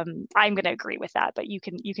 I'm going to agree with that, but you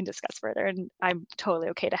can discuss further, and I'm totally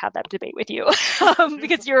okay to have that debate with you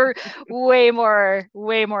because you're way more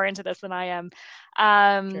into this than I am.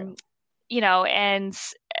 And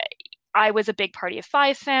I was a big Party of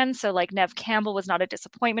Five fan, so like Neve Campbell was not a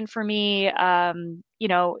disappointment for me. And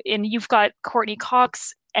you've got Courtney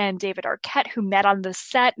Cox and David Arquette, who met on the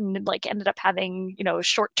set and like ended up having, a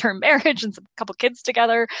short-term marriage and a couple kids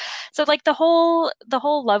together. So like the whole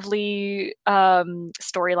lovely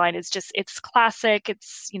storyline is just, it's classic.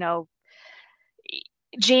 It's,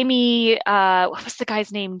 Jamie, what was the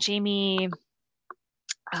guy's name? Jamie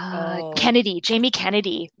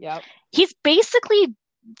Kennedy. Yep. He's basically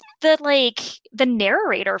the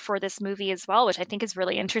narrator for this movie as well, which I think is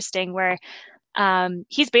really interesting, where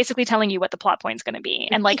he's basically telling you what the plot point's going to be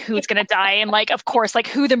and like who's going to die and like, of course, like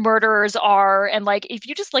who the murderers are. And like, if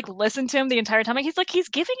you just like listen to him the entire time, like, he's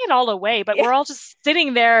giving it all away, but we're all just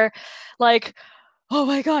sitting there like, oh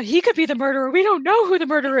my God, he could be the murderer. We don't know who the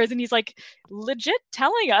murderer is. And he's like legit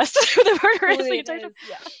telling us who the murderer is the entire time.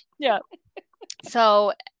 Yeah.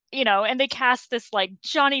 So, and they cast this like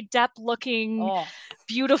Johnny Depp looking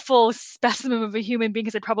beautiful specimen of a human being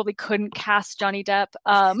because they probably couldn't cast Johnny Depp.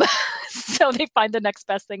 So they find the next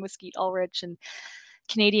best thing with Skeet Ulrich and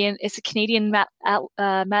Canadian Matt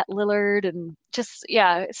Lillard, and just,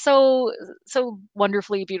 so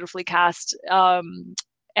wonderfully, beautifully cast. And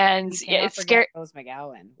it's scary. Rose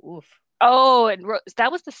McGowan. Oof. Oh, and was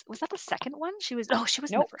that the second one? She was in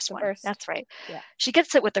the first one. That's right. Yeah. She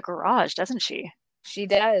gets it with the garage, doesn't she? She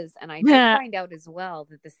does. And I did find out as well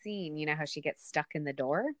that the scene, you know how she gets stuck in the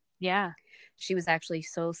door? Yeah. She was actually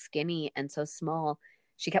so skinny and so small,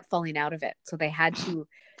 she kept falling out of it. So they had to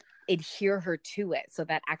adhere her to it. So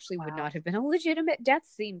that actually would Wow. not have been a legitimate death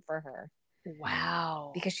scene for her.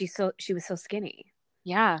 Wow. Because she was so skinny.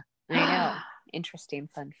 Yeah. I know. Interesting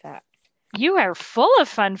fun fact. You are full of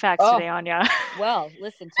fun facts today, Anya. Well,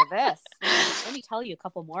 listen to this. Let me tell you a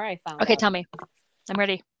couple more I found Okay, out. tell me. I'm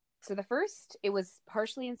ready. So the first, it was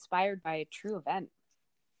partially inspired by a true event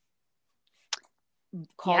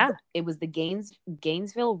called, it was the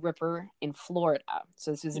Gainesville Ripper in Florida.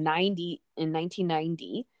 So this was in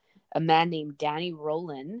 1990. A man named Danny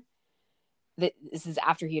Rowland, this is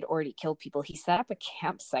after he had already killed people, he set up a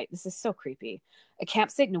campsite. This is so creepy. A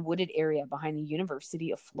campsite in a wooded area behind the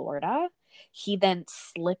University of Florida. He then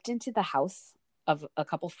slipped into the house of a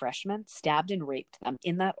couple freshmen, stabbed and raped them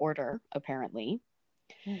in that order, apparently.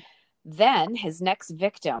 Then his next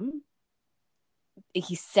victim,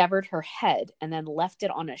 he severed her head and then left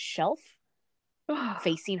it on a shelf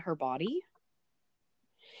facing her body.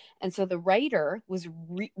 And so the writer was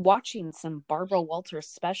watching some Barbara Walters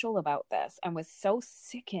special about this and was so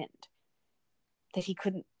sickened that he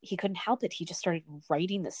couldn't help it. He just started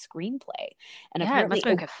writing the screenplay. And yeah, apparently it must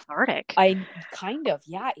have been cathartic.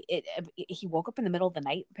 He woke up in the middle of the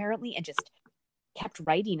night apparently and just kept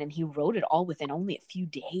writing, and he wrote it all within only a few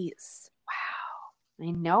days. Wow.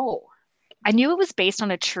 I know. I knew it was based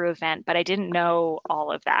on a true event, but I didn't know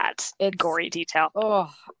all of that gory detail.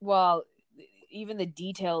 Oh, well, even the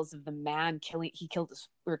details of the man tried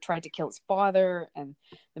to kill his father, and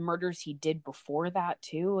the murders he did before that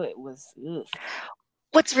too. It was ugh.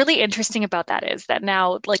 What's really interesting about that is that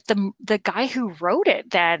now, like, the guy who wrote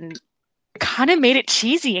it then kind of made it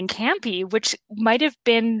cheesy and campy, which might have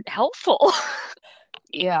been helpful.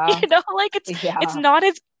 Yeah. You know, like it's not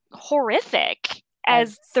as horrific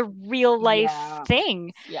as the real life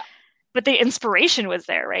thing. Yeah. But the inspiration was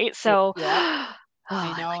there, right? So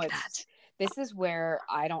I know this is where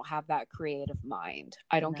I don't have that creative mind.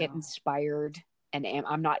 I don't get inspired, and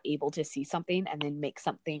I'm not able to see something and then make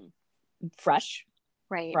something fresh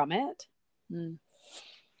from it.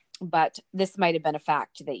 But this might have been a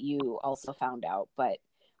fact that you also found out. But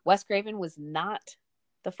Wes Craven was not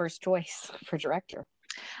the first choice for director.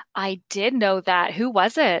 I did know that. Who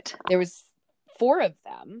was it? There was 4 of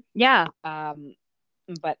them. Yeah.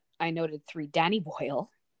 But I noted 3. Danny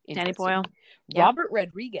Boyle. Robert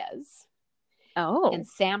Rodriguez. And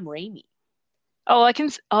Sam Raimi.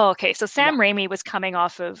 Okay. So Sam Raimi was coming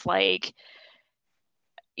off of, like,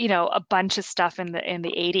 you know, a bunch of stuff in the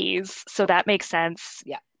 80s. So that makes sense.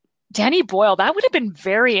 Yeah. Danny Boyle, that would have been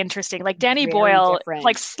very interesting. Like Danny Boyle, different.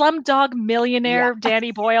 Like Slumdog Millionaire,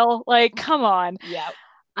 Danny Boyle. Like, come on. Yeah.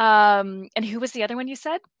 And who was the other one you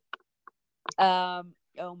said? Oh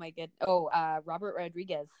my god. Robert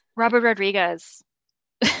Rodriguez. Robert Rodriguez.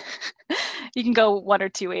 You can go one or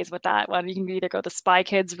two ways with that one. You can either go the Spy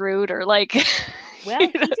Kids route or like. Well,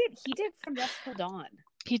 he did From Dusk Till Dawn.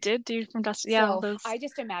 He did do From Dusk. So I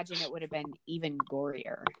just imagine it would have been even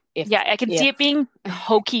gorier. I can see it being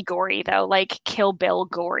hokey gory though, like Kill Bill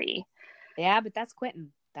gory. Yeah, but that's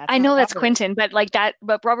Quentin. I know that's Quentin, but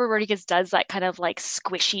but Robert Rodriguez does that kind of like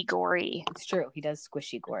squishy gory. It's true. He does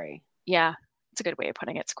squishy gory. Yeah. It's a good way of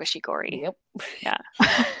putting it, squishy gory. Yep. Yeah.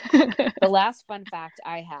 The last fun fact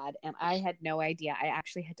I had, and I had no idea, I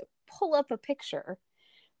actually had to pull up a picture.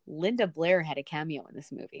 Linda Blair had a cameo in this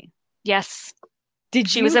movie. Yes.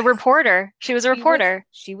 She was a reporter. She was a reporter.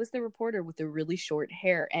 She was the reporter with the really short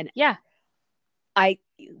hair. And yeah, I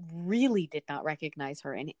really did not recognize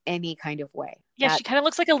her in any kind of way. Yeah, she kind of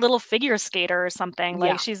looks like a little figure skater or something.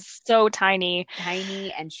 Like she's so tiny.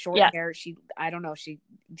 Tiny and short hair. I don't know. She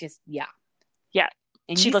just, Yeah.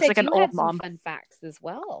 And she looks like an old mom. Fun facts as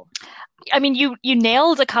well. I mean, you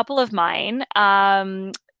nailed a couple of mine.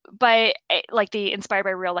 But like the inspired by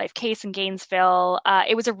real life case in Gainesville,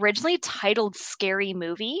 it was originally titled Scary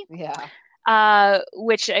Movie. Yeah.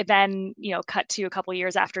 Which then, cut to a couple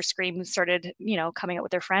years after Scream started, coming out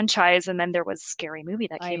with their franchise. And then there was Scary Movie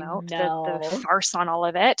that came out, the farce on all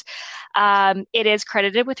of it. It is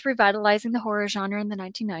credited with revitalizing the horror genre in the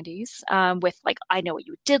 1990s, with like I Know What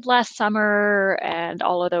You Did Last Summer and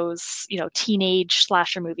all of those, teenage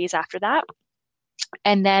slasher movies after that.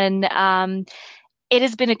 And then it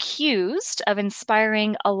has been accused of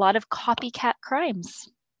inspiring a lot of copycat crimes.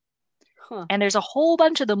 Huh. And there's a whole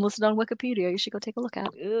bunch of them listed on Wikipedia. You should go take a look at.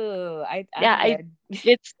 Ooh, Yeah, I'm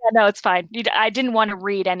good. no, it's fine. I didn't want to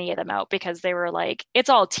read any of them out because they were like, it's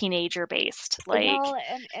all teenager based. Like, Well,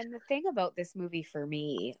 and the thing about this movie for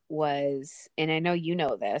me was, and I know you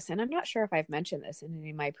know this, and I'm not sure if I've mentioned this in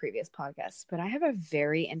any of my previous podcasts, but I have a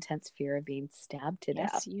very intense fear of being stabbed to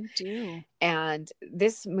death. yes, you do. And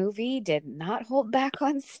this movie did not hold back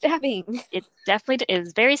on stabbing. It definitely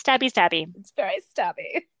is very stabby stabby. It's very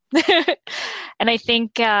stabby. And I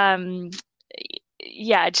think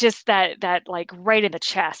yeah, just that like right in the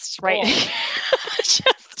chest, right? Oh,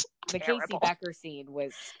 Just the Casey terrible. Becker scene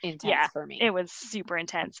was Yeah, intense for me. it was super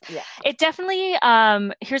intense. Yeah. It definitely,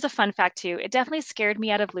 here's a fun fact too. It definitely scared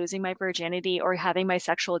me out of losing my virginity or having my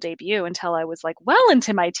sexual debut until I was like well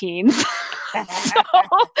into my teens. So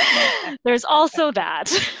there's also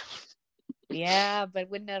that. Yeah, but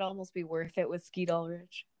wouldn't that almost be worth it with Skeet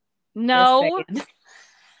Ulrich? Just No, saying.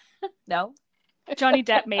 No? Johnny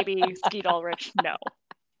Depp maybe, Skeet Ulrich, no.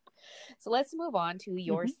 So let's move on to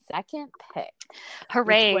your Mhm. second pick, which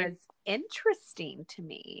Hooray. was interesting to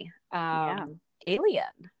me. Yeah. Alien.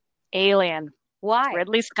 Alien. Why?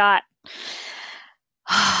 Ridley Scott.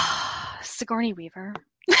 Sigourney Weaver,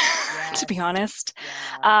 to be Yes. honest.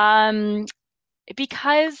 Yeah.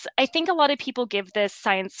 Because I think a lot of people give this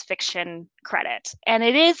science fiction credit, and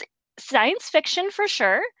it is science fiction for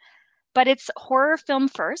sure, but it's horror film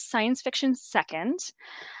first, science fiction second.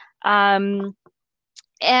 Um,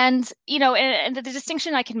 and and the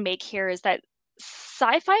distinction I can make here is that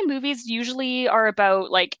sci-fi movies usually are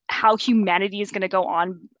about like how humanity is going to go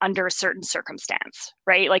on under a certain circumstance,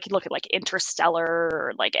 right? Like you look at like Interstellar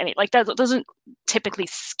or like any like that, those aren't typically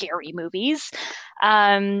scary movies.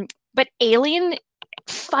 But Alien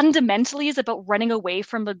fundamentally is about running away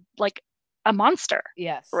from a monster,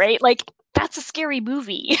 Yes. right? Like that's a scary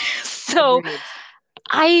movie. So Agreed.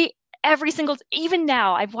 I every single even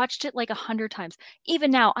now I've watched it like 100 times.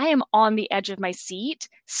 Even now I am on the edge of my seat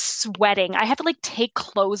sweating. I have to like take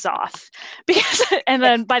clothes off because and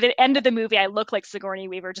then by the end of the movie I look like Sigourney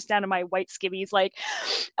Weaver just down to my white skivvies like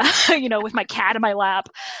with my cat in my lap.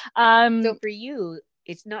 So for you,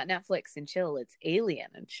 it's not Netflix and chill, it's Alien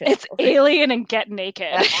and chill. It's Alien and Get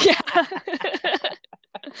Naked. Yeah.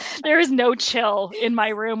 There is no chill in my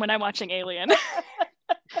room when I'm watching Alien.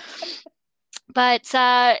 But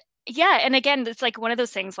yeah, and again, it's like one of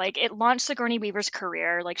those things. Like it launched Sigourney Weaver's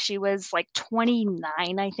career. Like she was like 29,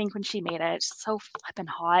 I think, when she made it. So flippin'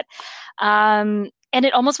 hot. And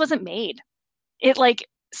it almost wasn't made. It like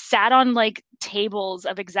sat on like tables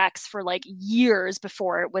of execs for like years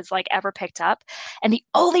before it was like ever picked up. And the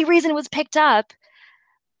only reason it was picked up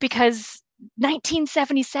because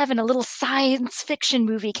 1977, a little science fiction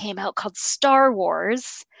movie came out called Star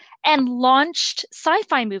Wars and launched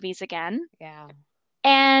sci-fi movies again. Yeah.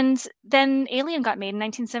 And then Alien got made in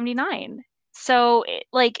 1979. So,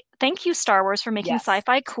 like, thank you, Star Wars, for making Yes.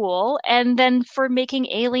 sci-fi cool and then for making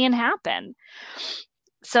Alien happen.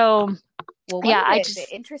 So, Well, one yeah, of the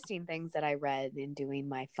interesting things that I read in doing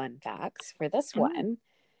my fun facts for this one,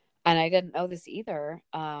 and I didn't know this either,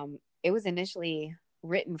 it was initially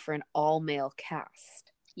written for an all-male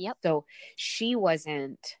cast. Yep. So she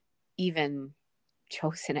wasn't even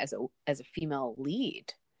chosen as a female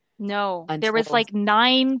lead. No, there was like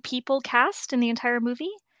 9 people cast in the entire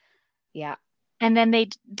movie. Yeah. And then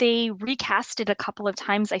they recast it a couple of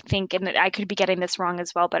times, I think, and I could be getting this wrong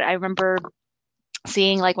as well, but I remember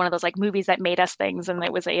seeing like one of those like movies that made us things, and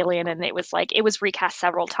it was Alien, and it was like it was recast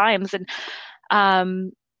several times, and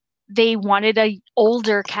they wanted a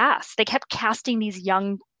older cast. They kept casting these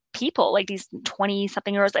young people, like these 20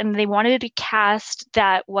 something year olds, and they wanted a cast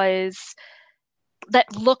that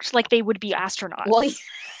looked like they would be astronauts. Well, right?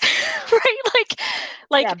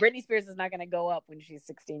 Like yeah, Britney Spears is not going to go up when she's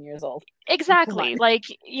 16 years old. Exactly. Like,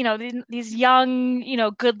 these young,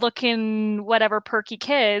 good-looking, whatever perky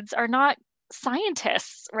kids are not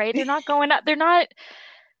scientists, right? They're not going up, they're not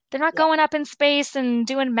going up in space and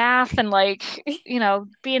doing math and like,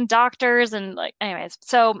 being doctors and like anyways.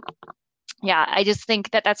 So, yeah, I just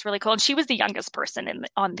think that that's really cool. And she was the youngest person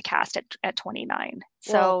on the cast at 29.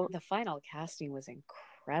 So well, the final casting was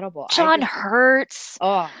incredible. John Hurt.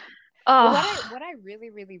 Oh. Oh. What I really,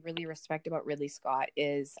 really, really respect about Ridley Scott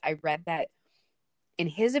is I read that in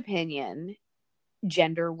his opinion,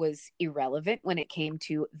 gender was irrelevant when it came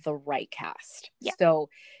to the right cast. Yeah. So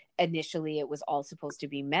initially it was all supposed to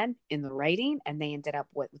be men in the writing, and they ended up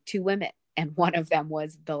with 2 women, and one of them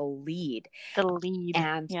was the lead.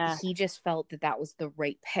 And he just felt that was the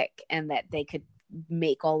right pick, and that they could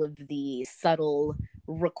make all of the subtle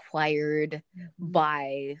required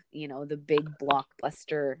by, the big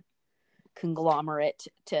blockbuster conglomerate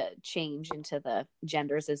to change into the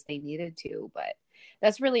genders as they needed to. But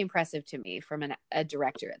that's really impressive to me from a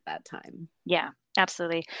director at that time. Yeah,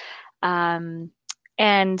 absolutely. And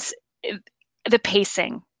the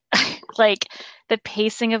pacing, like the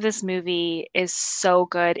pacing of this movie is so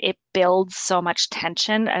good. It builds so much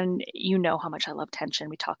tension, and you know how much I love tension.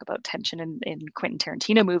 We talk about tension in Quentin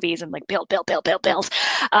Tarantino movies and like build, build, build, build, build.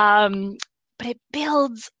 But it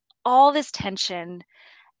builds all this tension,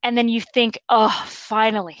 and then you think, oh,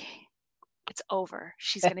 finally, it's over.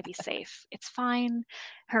 She's going to be safe. It's fine.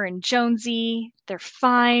 Her and Jonesy, they're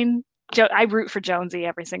fine. I root for Jonesy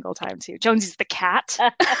every single time too. Jonesy's the cat.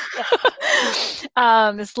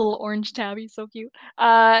 This little orange tabby, so cute.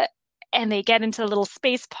 And they get into a little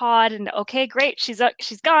space pod, and okay, great, she's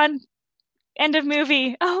gone. End of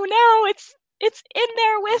movie. Oh no, it's in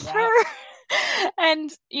there with her.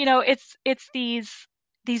 And you know, it's these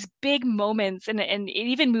big moments, and it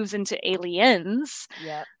even moves into Aliens.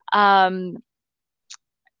 Yeah.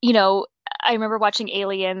 You know, I remember watching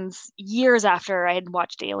Aliens years after I had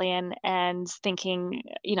watched Alien and thinking,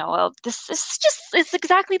 you know, well, this is just, it's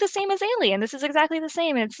exactly the same as Alien. This is exactly the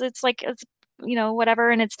same. It's like, it's, you know, whatever.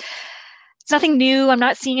 And it's nothing new. I'm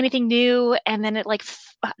not seeing anything new. And then at like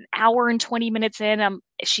an hour and 20 minutes in,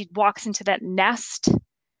 she walks into that nest.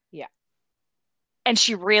 Yeah. And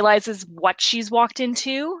she realizes what she's walked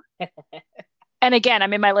into. And again,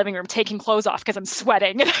 I'm in my living room taking clothes off because I'm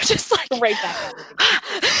sweating. And I'm just like, right back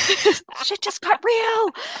shit just got real.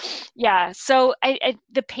 Yeah. So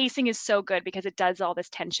the pacing is so good because it does all this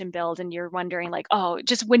tension build, and you're wondering like, oh,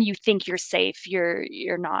 just when you think you're safe,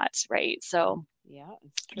 you're not, right? So yeah,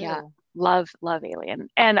 it's true. Yeah, love Alien,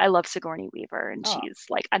 and I love Sigourney Weaver, and she's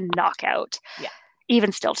like a knockout. Yeah.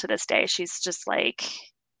 Even still to this day, she's just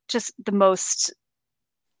the most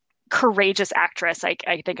courageous actress I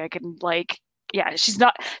think I can like. Yeah, she's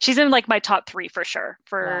in like my top 3 for sure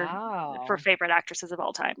for favorite actresses of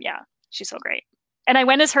all time. Yeah, she's so great. And I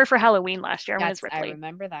went as her for Halloween last year. I went as Ripley. I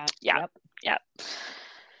remember that. Yeah. Yep.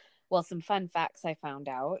 Well, some fun facts I found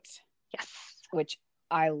out. Yes. Which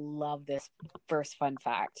I love this first fun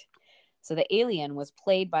fact. So the alien was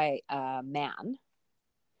played by a man.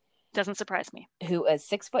 Doesn't surprise me. Who is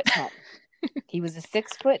 6'10". He was a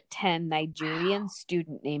 6'10" Nigerian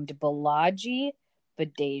student named Bolaji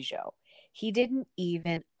Badejo. He didn't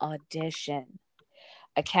even audition.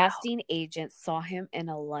 A casting agent saw him in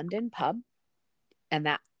a London pub, and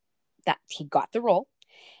that he got the role.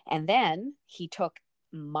 And then he took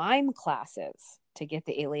mime classes to get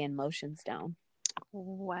the alien motions down.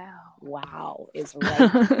 Wow is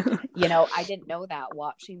right. You know, I didn't know that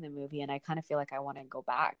watching the movie, and I kind of feel like I want to go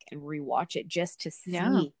back and rewatch it just to see.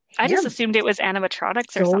 Yeah. I just assumed it was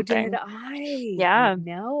animatronics or something. So did I. Yeah.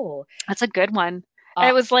 No. That's a good one.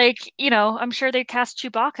 It was like, you know, I'm sure they cast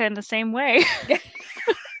Chewbacca in the same way.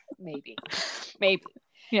 Maybe.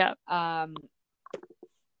 Yeah.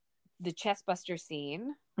 The chestbuster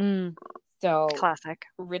scene. So classic.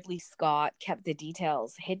 Ridley Scott kept the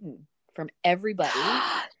details hidden from everybody.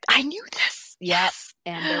 I knew this. Yes.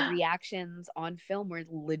 And their reactions on film were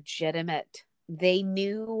legitimate. They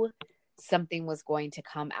knew something was going to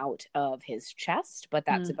come out of his chest, but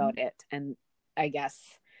that's about it. And I guess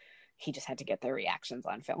he just had to get their reactions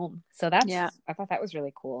on film. So I thought that was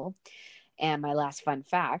really cool. And my last fun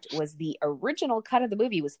fact was the original cut of the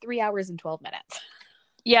movie was 3 hours and 12 minutes.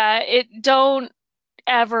 Yeah, don't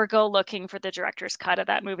ever go looking for the director's cut of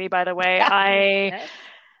that movie, by the way.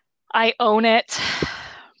 I own it,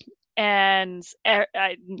 and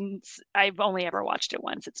I've only ever watched it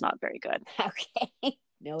once. It's not very good. Okay.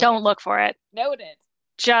 Don't look for it. Noted.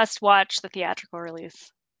 Just watch the theatrical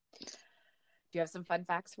release. Do you have some fun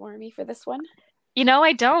facts for me for this one? You know,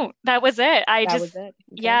 I don't. That was it. That was it. Okay.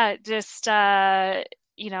 Yeah, just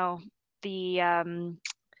you know, the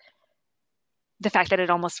fact that it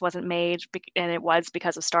almost wasn't made, and it was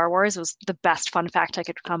because of Star Wars, was the best fun fact I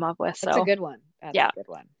could come up with. That's a good one. That's a good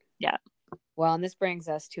one. Yeah. Well, and this brings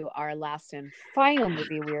us to our last and final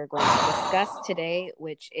movie we are going to discuss today,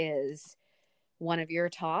 which is one of your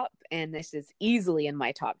top, and this is easily in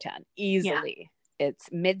my top 10. Easily. Yeah. It's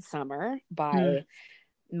Midsommar by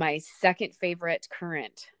my second favorite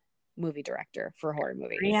current movie director for horror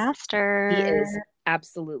movies. Ari Aster. He is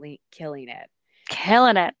absolutely killing it.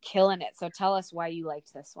 Killing it. So tell us why you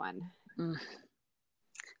liked this one.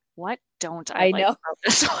 What don't I like know. about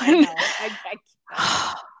this one?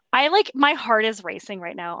 I like, my heart is racing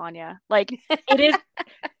right now, Anya. Like, it is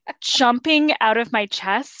jumping out of my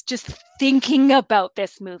chest just thinking about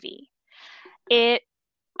this movie. I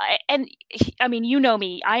mean, you know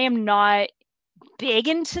me. I am not big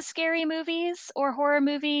into scary movies or horror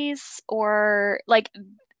movies, or like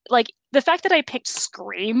the fact that I picked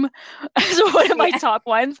Scream as one of my top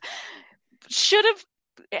ones should have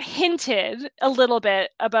hinted a little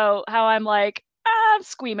bit about how I'm like, I'm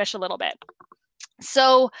squeamish a little bit.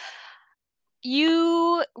 So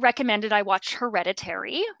you recommended I watch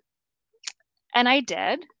Hereditary, and I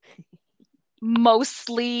did,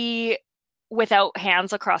 mostly without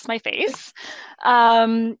hands across my face.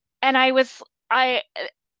 And I was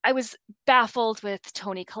baffled with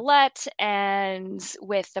Toni Collette and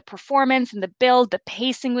with the performance and the build. The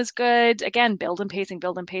pacing was good. Again, build and pacing,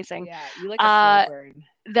 build and pacing. Yeah, you like a slow burn.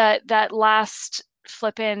 That last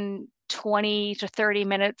flippin' 20 to 30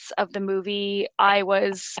 minutes of the movie, I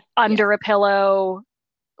was under a pillow.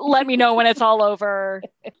 Let me know when it's all over.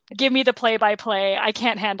 Give me the play-by-play. I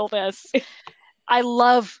can't handle this. I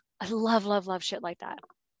love shit like that.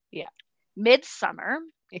 Yeah. Midsommar,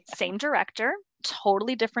 same director,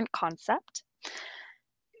 totally different concept.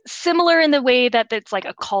 Similar in the way that it's like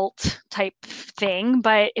a cult type thing,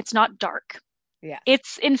 but it's not dark. Yeah.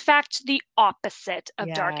 It's in fact the opposite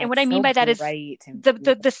of dark. And what I mean by that is the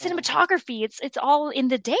cinematography, it's all in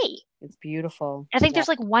the day. It's beautiful. I think there's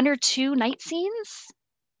like 1 or 2 night scenes.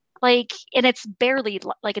 Like, and it's barely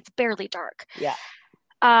dark. Yeah.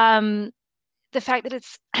 The fact that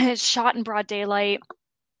it's shot in broad daylight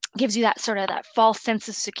gives you that sort of that false sense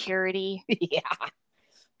of security. Yeah.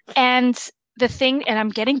 And the thing, and I'm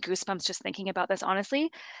getting goosebumps just thinking about this, honestly,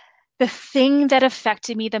 the thing that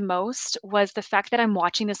affected me the most was the fact that I'm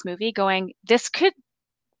watching this movie going, this could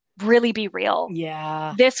really be real.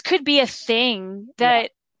 Yeah. This could be a thing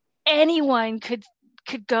that anyone could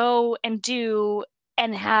go and do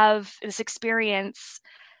and have this experience.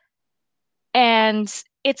 And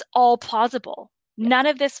it's all plausible. Yeah. None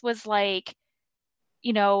of this was like,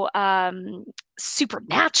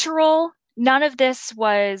 supernatural. None of this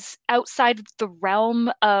was outside the realm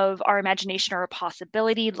of our imagination or a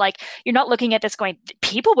possibility. Like, you're not looking at this going,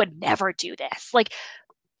 people would never do this. Like,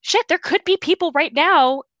 shit, there could be people right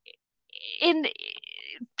now in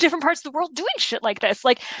different parts of the world doing shit like this.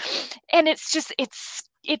 Like, and it's just,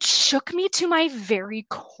 it shook me to my very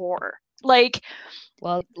core. Like,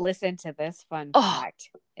 well, listen to this fun fact.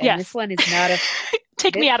 And yes. This one is not a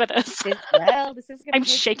take me out of this. This is gonna. I'm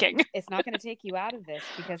shaking. It's not going to take you out of this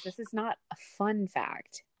because this is not a fun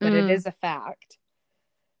fact, but it is a fact.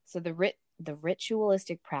 So the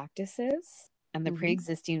ritualistic practices and the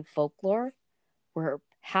pre-existing folklore were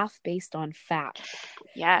half based on fact.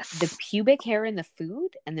 Yes. The pubic hair in the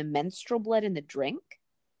food and the menstrual blood in the drink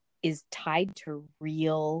is tied to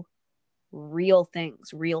real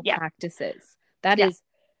things, real practices. That is.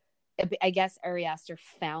 I guess Ari Aster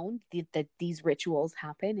found that these rituals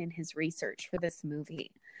happen in his research for this movie.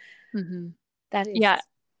 Mm-hmm. That is,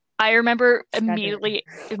 I remember immediately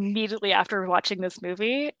after watching this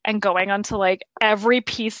movie and going onto like every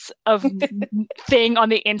piece of thing on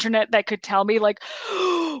the internet that could tell me like,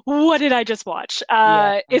 what did I just watch?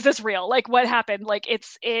 Is this real? Like, what happened? Like,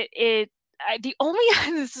 this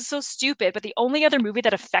is so stupid, but the only other movie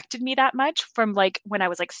that affected me that much from like when I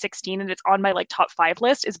was like 16 and it's on my like top 5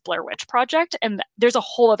 list is Blair Witch Project. And there's a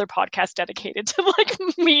whole other podcast dedicated to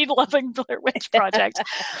like me loving Blair Witch Project.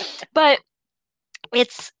 But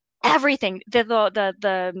it's everything. The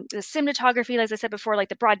cinematography, as I said before, like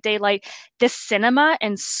the broad daylight, the cinema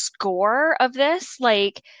and score of this,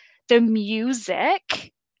 like the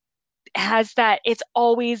music has that, it's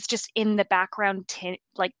always just in the background,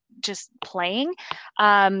 like just playing.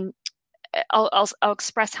 I'll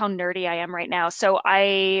express how nerdy I am right now. So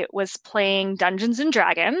I was playing Dungeons and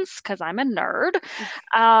Dragons because I'm a nerd,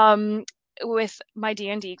 with my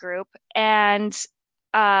D&D group, and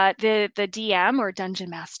the DM or Dungeon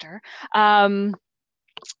Master, and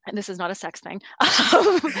this is not a sex thing,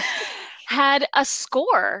 had a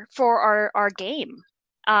score for our game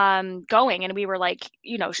going, and we were like,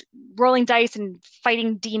 rolling dice and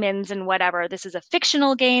fighting demons and whatever. This is a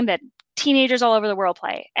fictional game that teenagers all over the world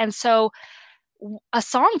play. And so a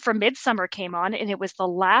song from Midsommar came on, and it was the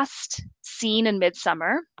last scene in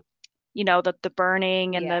Midsommar, the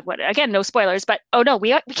burning and the what, again, no spoilers, but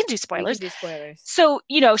we can do spoilers. We can do spoilers. So,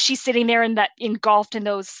 she's sitting there engulfed in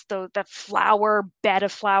the flower bed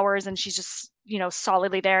of flowers, and she's just,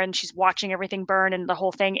 solidly there, and she's watching everything burn and the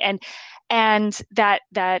whole thing. And that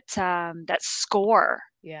score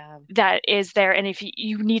that is there. And if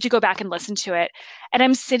you need to go back and listen to it. And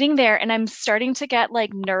I'm sitting there and I'm starting to get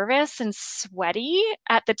like nervous and sweaty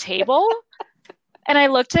at the table. And I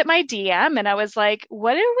looked at my DM and I was like,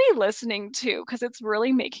 what are we listening to? Because it's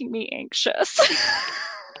really making me anxious.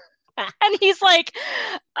 And he's like,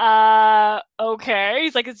 okay.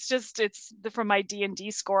 He's like, it's from my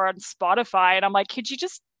D&D score on Spotify. And I'm like, could you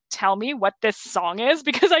just tell me what this song is?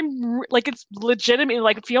 Because I'm like, it's legitimately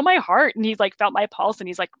like, feel my heart. And he's like, felt my pulse. And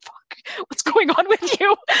he's like, fuck, what's going on with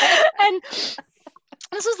you? And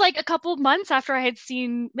this was like a couple of months after I had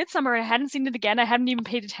seen Midsummer. I hadn't seen it again. I hadn't even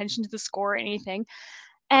paid attention to the score or anything.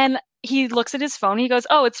 And he looks at his phone. He goes,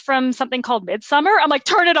 "Oh, it's from something called Midsummer." I'm like,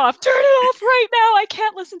 turn it off right now. I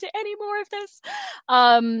can't listen to any more of this.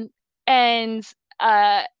 And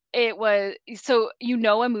it was, so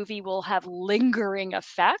a movie will have lingering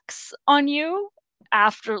effects on you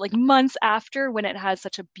after, like, months after, when it has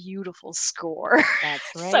such a beautiful score. That's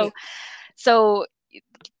right. So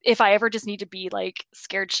if I ever just need to be like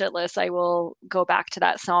scared shitless, I will go back to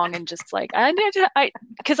that song and just like,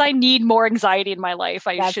 because I need more anxiety in my life.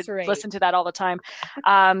 I That's should right. listen to that all the time.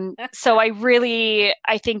 So I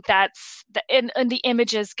think that's and the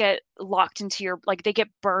images get locked into your, like, they get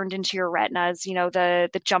burned into your retinas,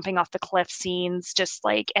 the jumping off the cliff scenes, just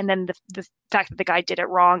like, and then the fact that the guy did it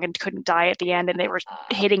wrong and couldn't die at the end, and they were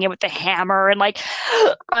hitting him with the hammer, and like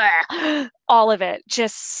all of it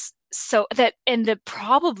just, so that, and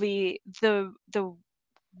probably the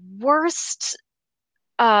worst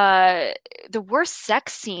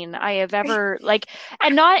sex scene I have ever, like,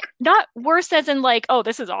 and not worse as in like, oh,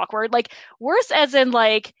 this is awkward, like worse as in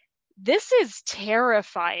like, this is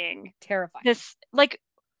terrifying. This, like,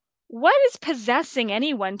 what is possessing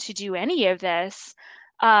anyone to do any of this?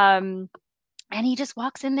 And he just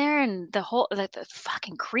walks in there, and the whole, like, the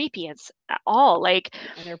fucking creepy as all, like,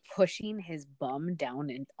 and they're pushing his bum down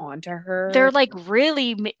and onto her. They're like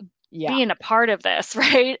really being a part of this,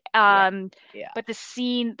 right? But the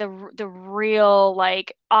scene, the real,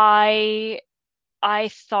 like, I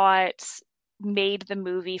thought made the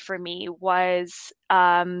movie for me was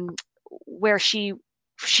where she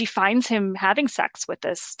finds him having sex with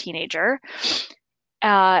this teenager,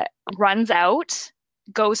 runs out,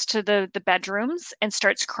 goes to the bedrooms and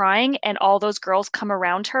starts crying, and all those girls come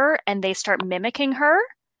around her and they start mimicking her.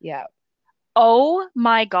 Yeah. Oh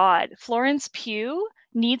my God. Florence Pugh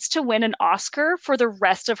needs to win an Oscar for the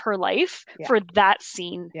rest of her life for that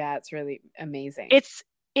scene. Yeah, it's really amazing. It's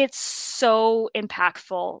so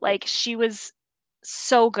impactful. Like, she was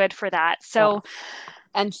so good for that. So,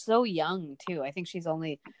 and so young too. I think she's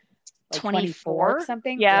only like 24 or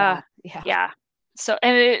something. Yeah. So,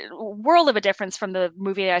 and world of a difference from the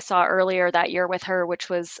movie I saw earlier that year with her, which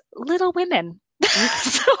was Little Women.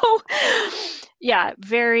 So yeah,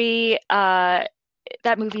 very that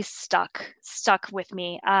movie stuck with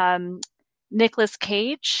me. Nicolas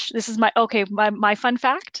Cage. This is my fun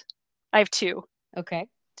fact. I have two. Okay.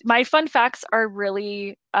 My fun facts are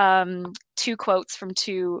really two quotes from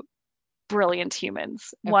two brilliant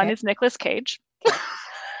humans. Okay. One is Nicolas Cage,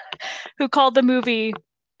 who called the movie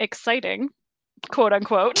exciting, quote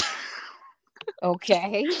unquote.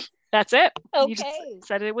 Okay. That's it. Okay. He just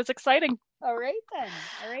said it was exciting. All right then.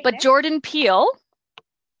 All right. But next. Jordan Peele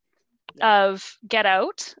of Get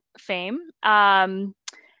Out fame,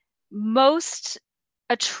 most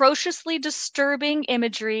atrociously disturbing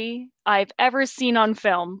imagery I've ever seen on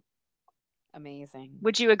film. Amazing.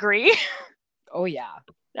 Would you agree? Oh yeah.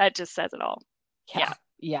 That just says it all.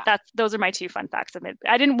 Yeah. Those are my two fun facts of it.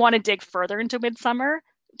 I didn't want to dig further into Midsummer,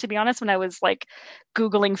 to be honest. When I was like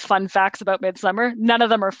Googling fun facts about Midsummer, none of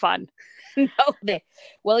them are fun. No,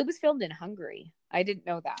 well, it was filmed in Hungary. I didn't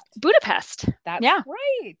know that. Budapest. That's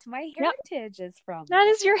right. My heritage is from. That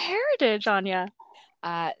is your heritage, Anya.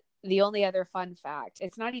 The only other fun fact,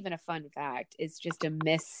 it's not even a fun fact, it's just an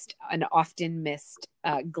often missed,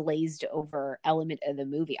 glazed over element of the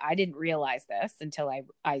movie. I didn't realize this until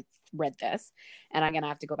I read this, and I'm going to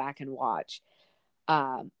have to go back and watch.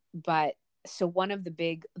 But so one of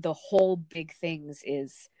the whole big things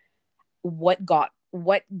is what got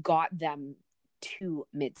them to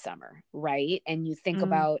Midsummer, right? And you think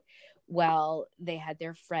about, well, they had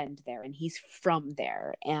their friend there and he's from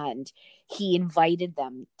there and he invited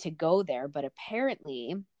them to go there. But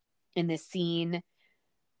apparently in the scene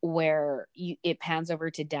where it pans over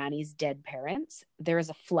to Danny's dead parents, there is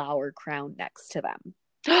a flower crown next to them,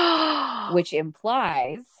 which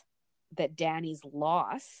implies that Danny's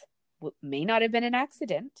loss may not have been an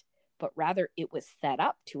accident, but rather it was set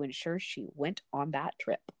up to ensure she went on that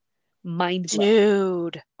trip. Mind blowing.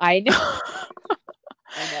 Dude. I know.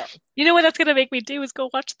 I know. You know what that's going to make me do is go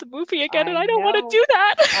watch the movie again, and I don't want to do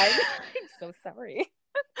that. I'm so sorry.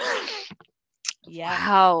 Yeah.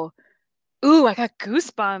 Wow. Ooh, I got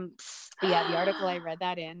goosebumps. Yeah, the article I read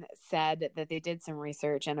that in said that they did some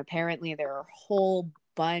research, and apparently there are a whole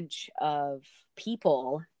bunch of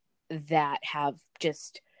people that have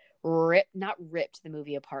just not ripped the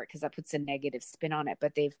movie apart, because that puts a negative spin on it,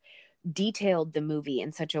 but they've detailed the movie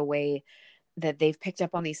in such a way that they've picked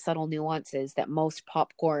up on these subtle nuances that most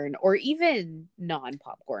popcorn or even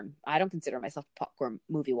non-popcorn, I don't consider myself a popcorn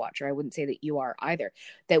movie watcher, I wouldn't say that you are either,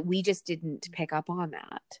 that we just didn't pick up on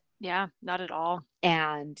that. Yeah, not at all.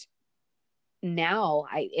 And now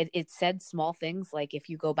it said small things like, if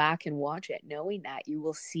you go back and watch it, knowing that, you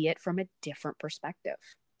will see it from a different perspective.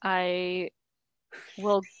 I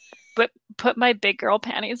will put my big girl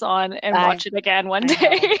panties on and watch it again one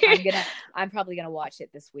day. I'm probably gonna watch it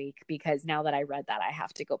this week, because now that I read that, I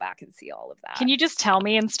have to go back and see all of that. Can you just tell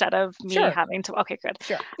me instead of me having to? Okay, good.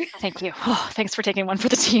 Sure. Thank you. Oh, thanks for taking one for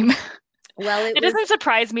the team. Well, it doesn't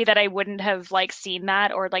surprise me that I wouldn't have like seen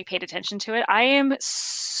that or like paid attention to it. I am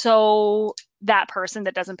so that person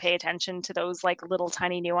that doesn't pay attention to those like little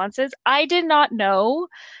tiny nuances. I did not know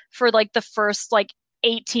for like the first like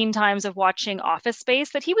 18 times of watching Office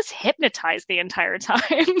Space that he was hypnotized the entire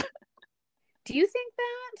time. Do you think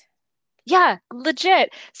that? Yeah,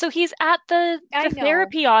 legit. So he's at the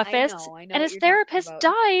therapy office, and his therapist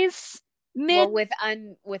dies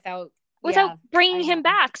without bringing him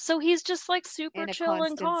back. So he's just like super chill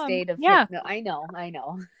and calm. State of I know.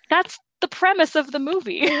 That's the premise of the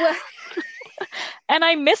movie. And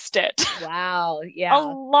I missed it. Wow. Yeah. A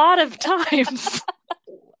lot of times.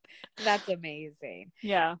 That's amazing.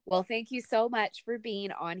 Yeah. Well, thank you so much for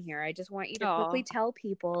being on here. I just want you to quickly tell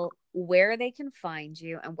people where they can find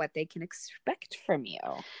you and what they can expect from you.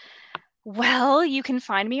 Well, you can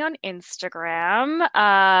find me on Instagram,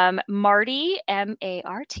 Marty,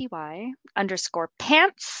 MARTY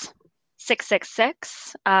 _pants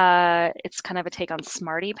 666. It's kind of a take on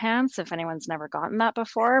Smarty Pants, if anyone's never gotten that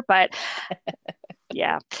before, but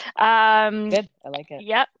yeah. Good. I like it.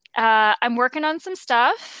 Yep. I'm working on some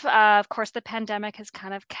stuff. Of course, the pandemic has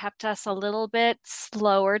kind of kept us a little bit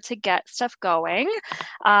slower to get stuff going.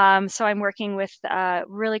 So I'm working with a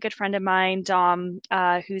really good friend of mine, Dom,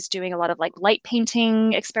 who's doing a lot of like light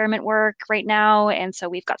painting experiment work right now. And so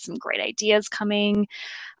we've got some great ideas coming.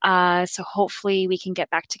 So hopefully we can get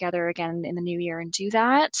back together again in the new year and do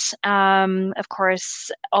that. Of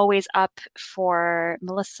course, always up for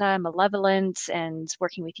Melissa, Malevolent, and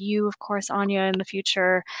working with you, of course, Anya, in the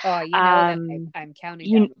future. Oh, you know that I'm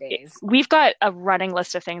counting down the days. We've got a running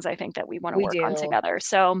list of things I think that we want to work on together.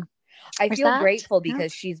 So I feel grateful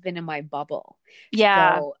because she's been in my bubble.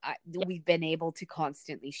 Yeah. So we've been able to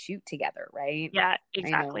constantly shoot together, right? Yeah,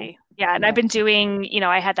 exactly. Yeah. And I've been doing,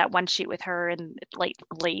 I had that one shoot with her in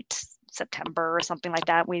late September or something like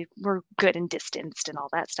that. We were good and distanced and all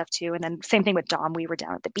that stuff too. And then same thing with Dom. We were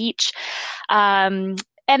down at the beach.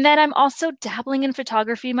 And then I'm also dabbling in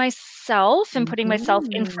photography myself and putting myself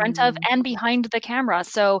in front of and behind the camera.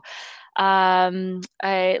 So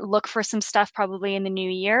I look for some stuff probably in the new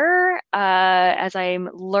year as I'm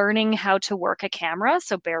learning how to work a camera.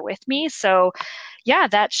 So bear with me. So yeah,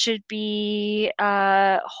 that should be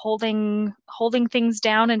holding things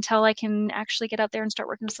down until I can actually get out there and start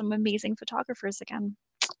working with some amazing photographers again.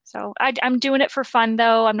 So I'm doing it for fun,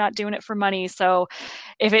 though. I'm not doing it for money. So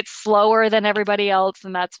if it's slower than everybody else,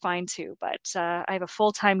 then that's fine too. But I have a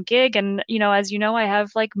full-time gig, and as you know, I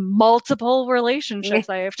have like multiple relationships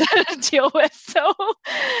I have to deal with. So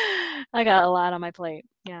I got a lot on my plate.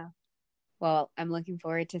 Yeah. Well, I'm looking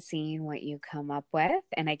forward to seeing what you come up with,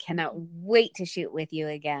 and I cannot wait to shoot with you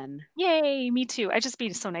again. Yay, me too. It'd just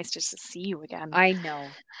be so nice just to see you again. I know.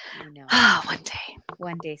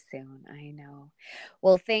 One day soon. I know.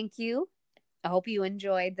 Well, thank you. I hope you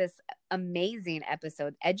enjoyed this amazing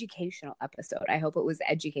episode, educational episode. I hope it was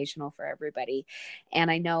educational for everybody. And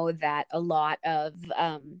I know that a lot of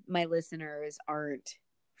my listeners aren't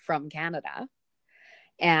from Canada.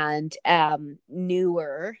 And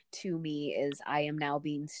newer to me is I am now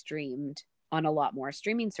being streamed on a lot more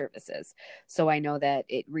streaming services. So I know that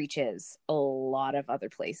it reaches a lot of other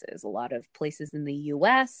places, a lot of places in the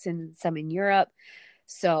US and some in Europe.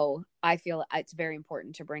 So I feel it's very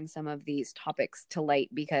important to bring some of these topics to light,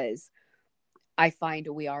 because I find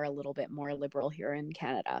we are a little bit more liberal here in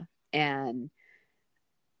Canada. And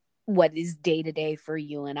what is day to day for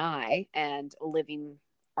you and I, and living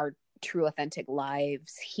our true authentic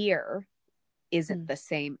lives here, isn't the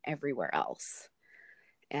same everywhere else.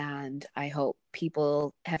 And I hope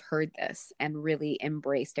people have heard this and really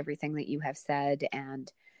embraced everything that you have said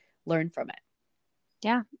and learned from it.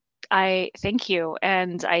 Yeah, I thank you.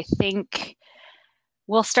 And I think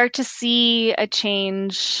we'll start to see a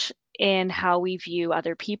change in how we view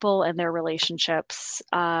other people and their relationships.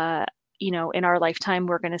 In our lifetime,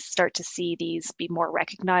 we're going to start to see these be more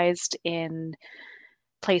recognized in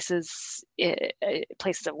places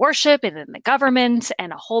of worship and in the government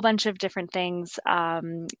and a whole bunch of different things.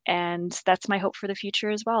 And that's my hope for the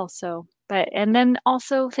future as well. So And then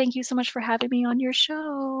also thank you so much for having me on your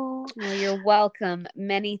show. Well, you're welcome.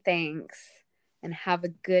 Many thanks, and have a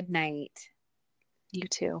good night. You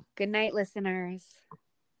too. Good night, listeners.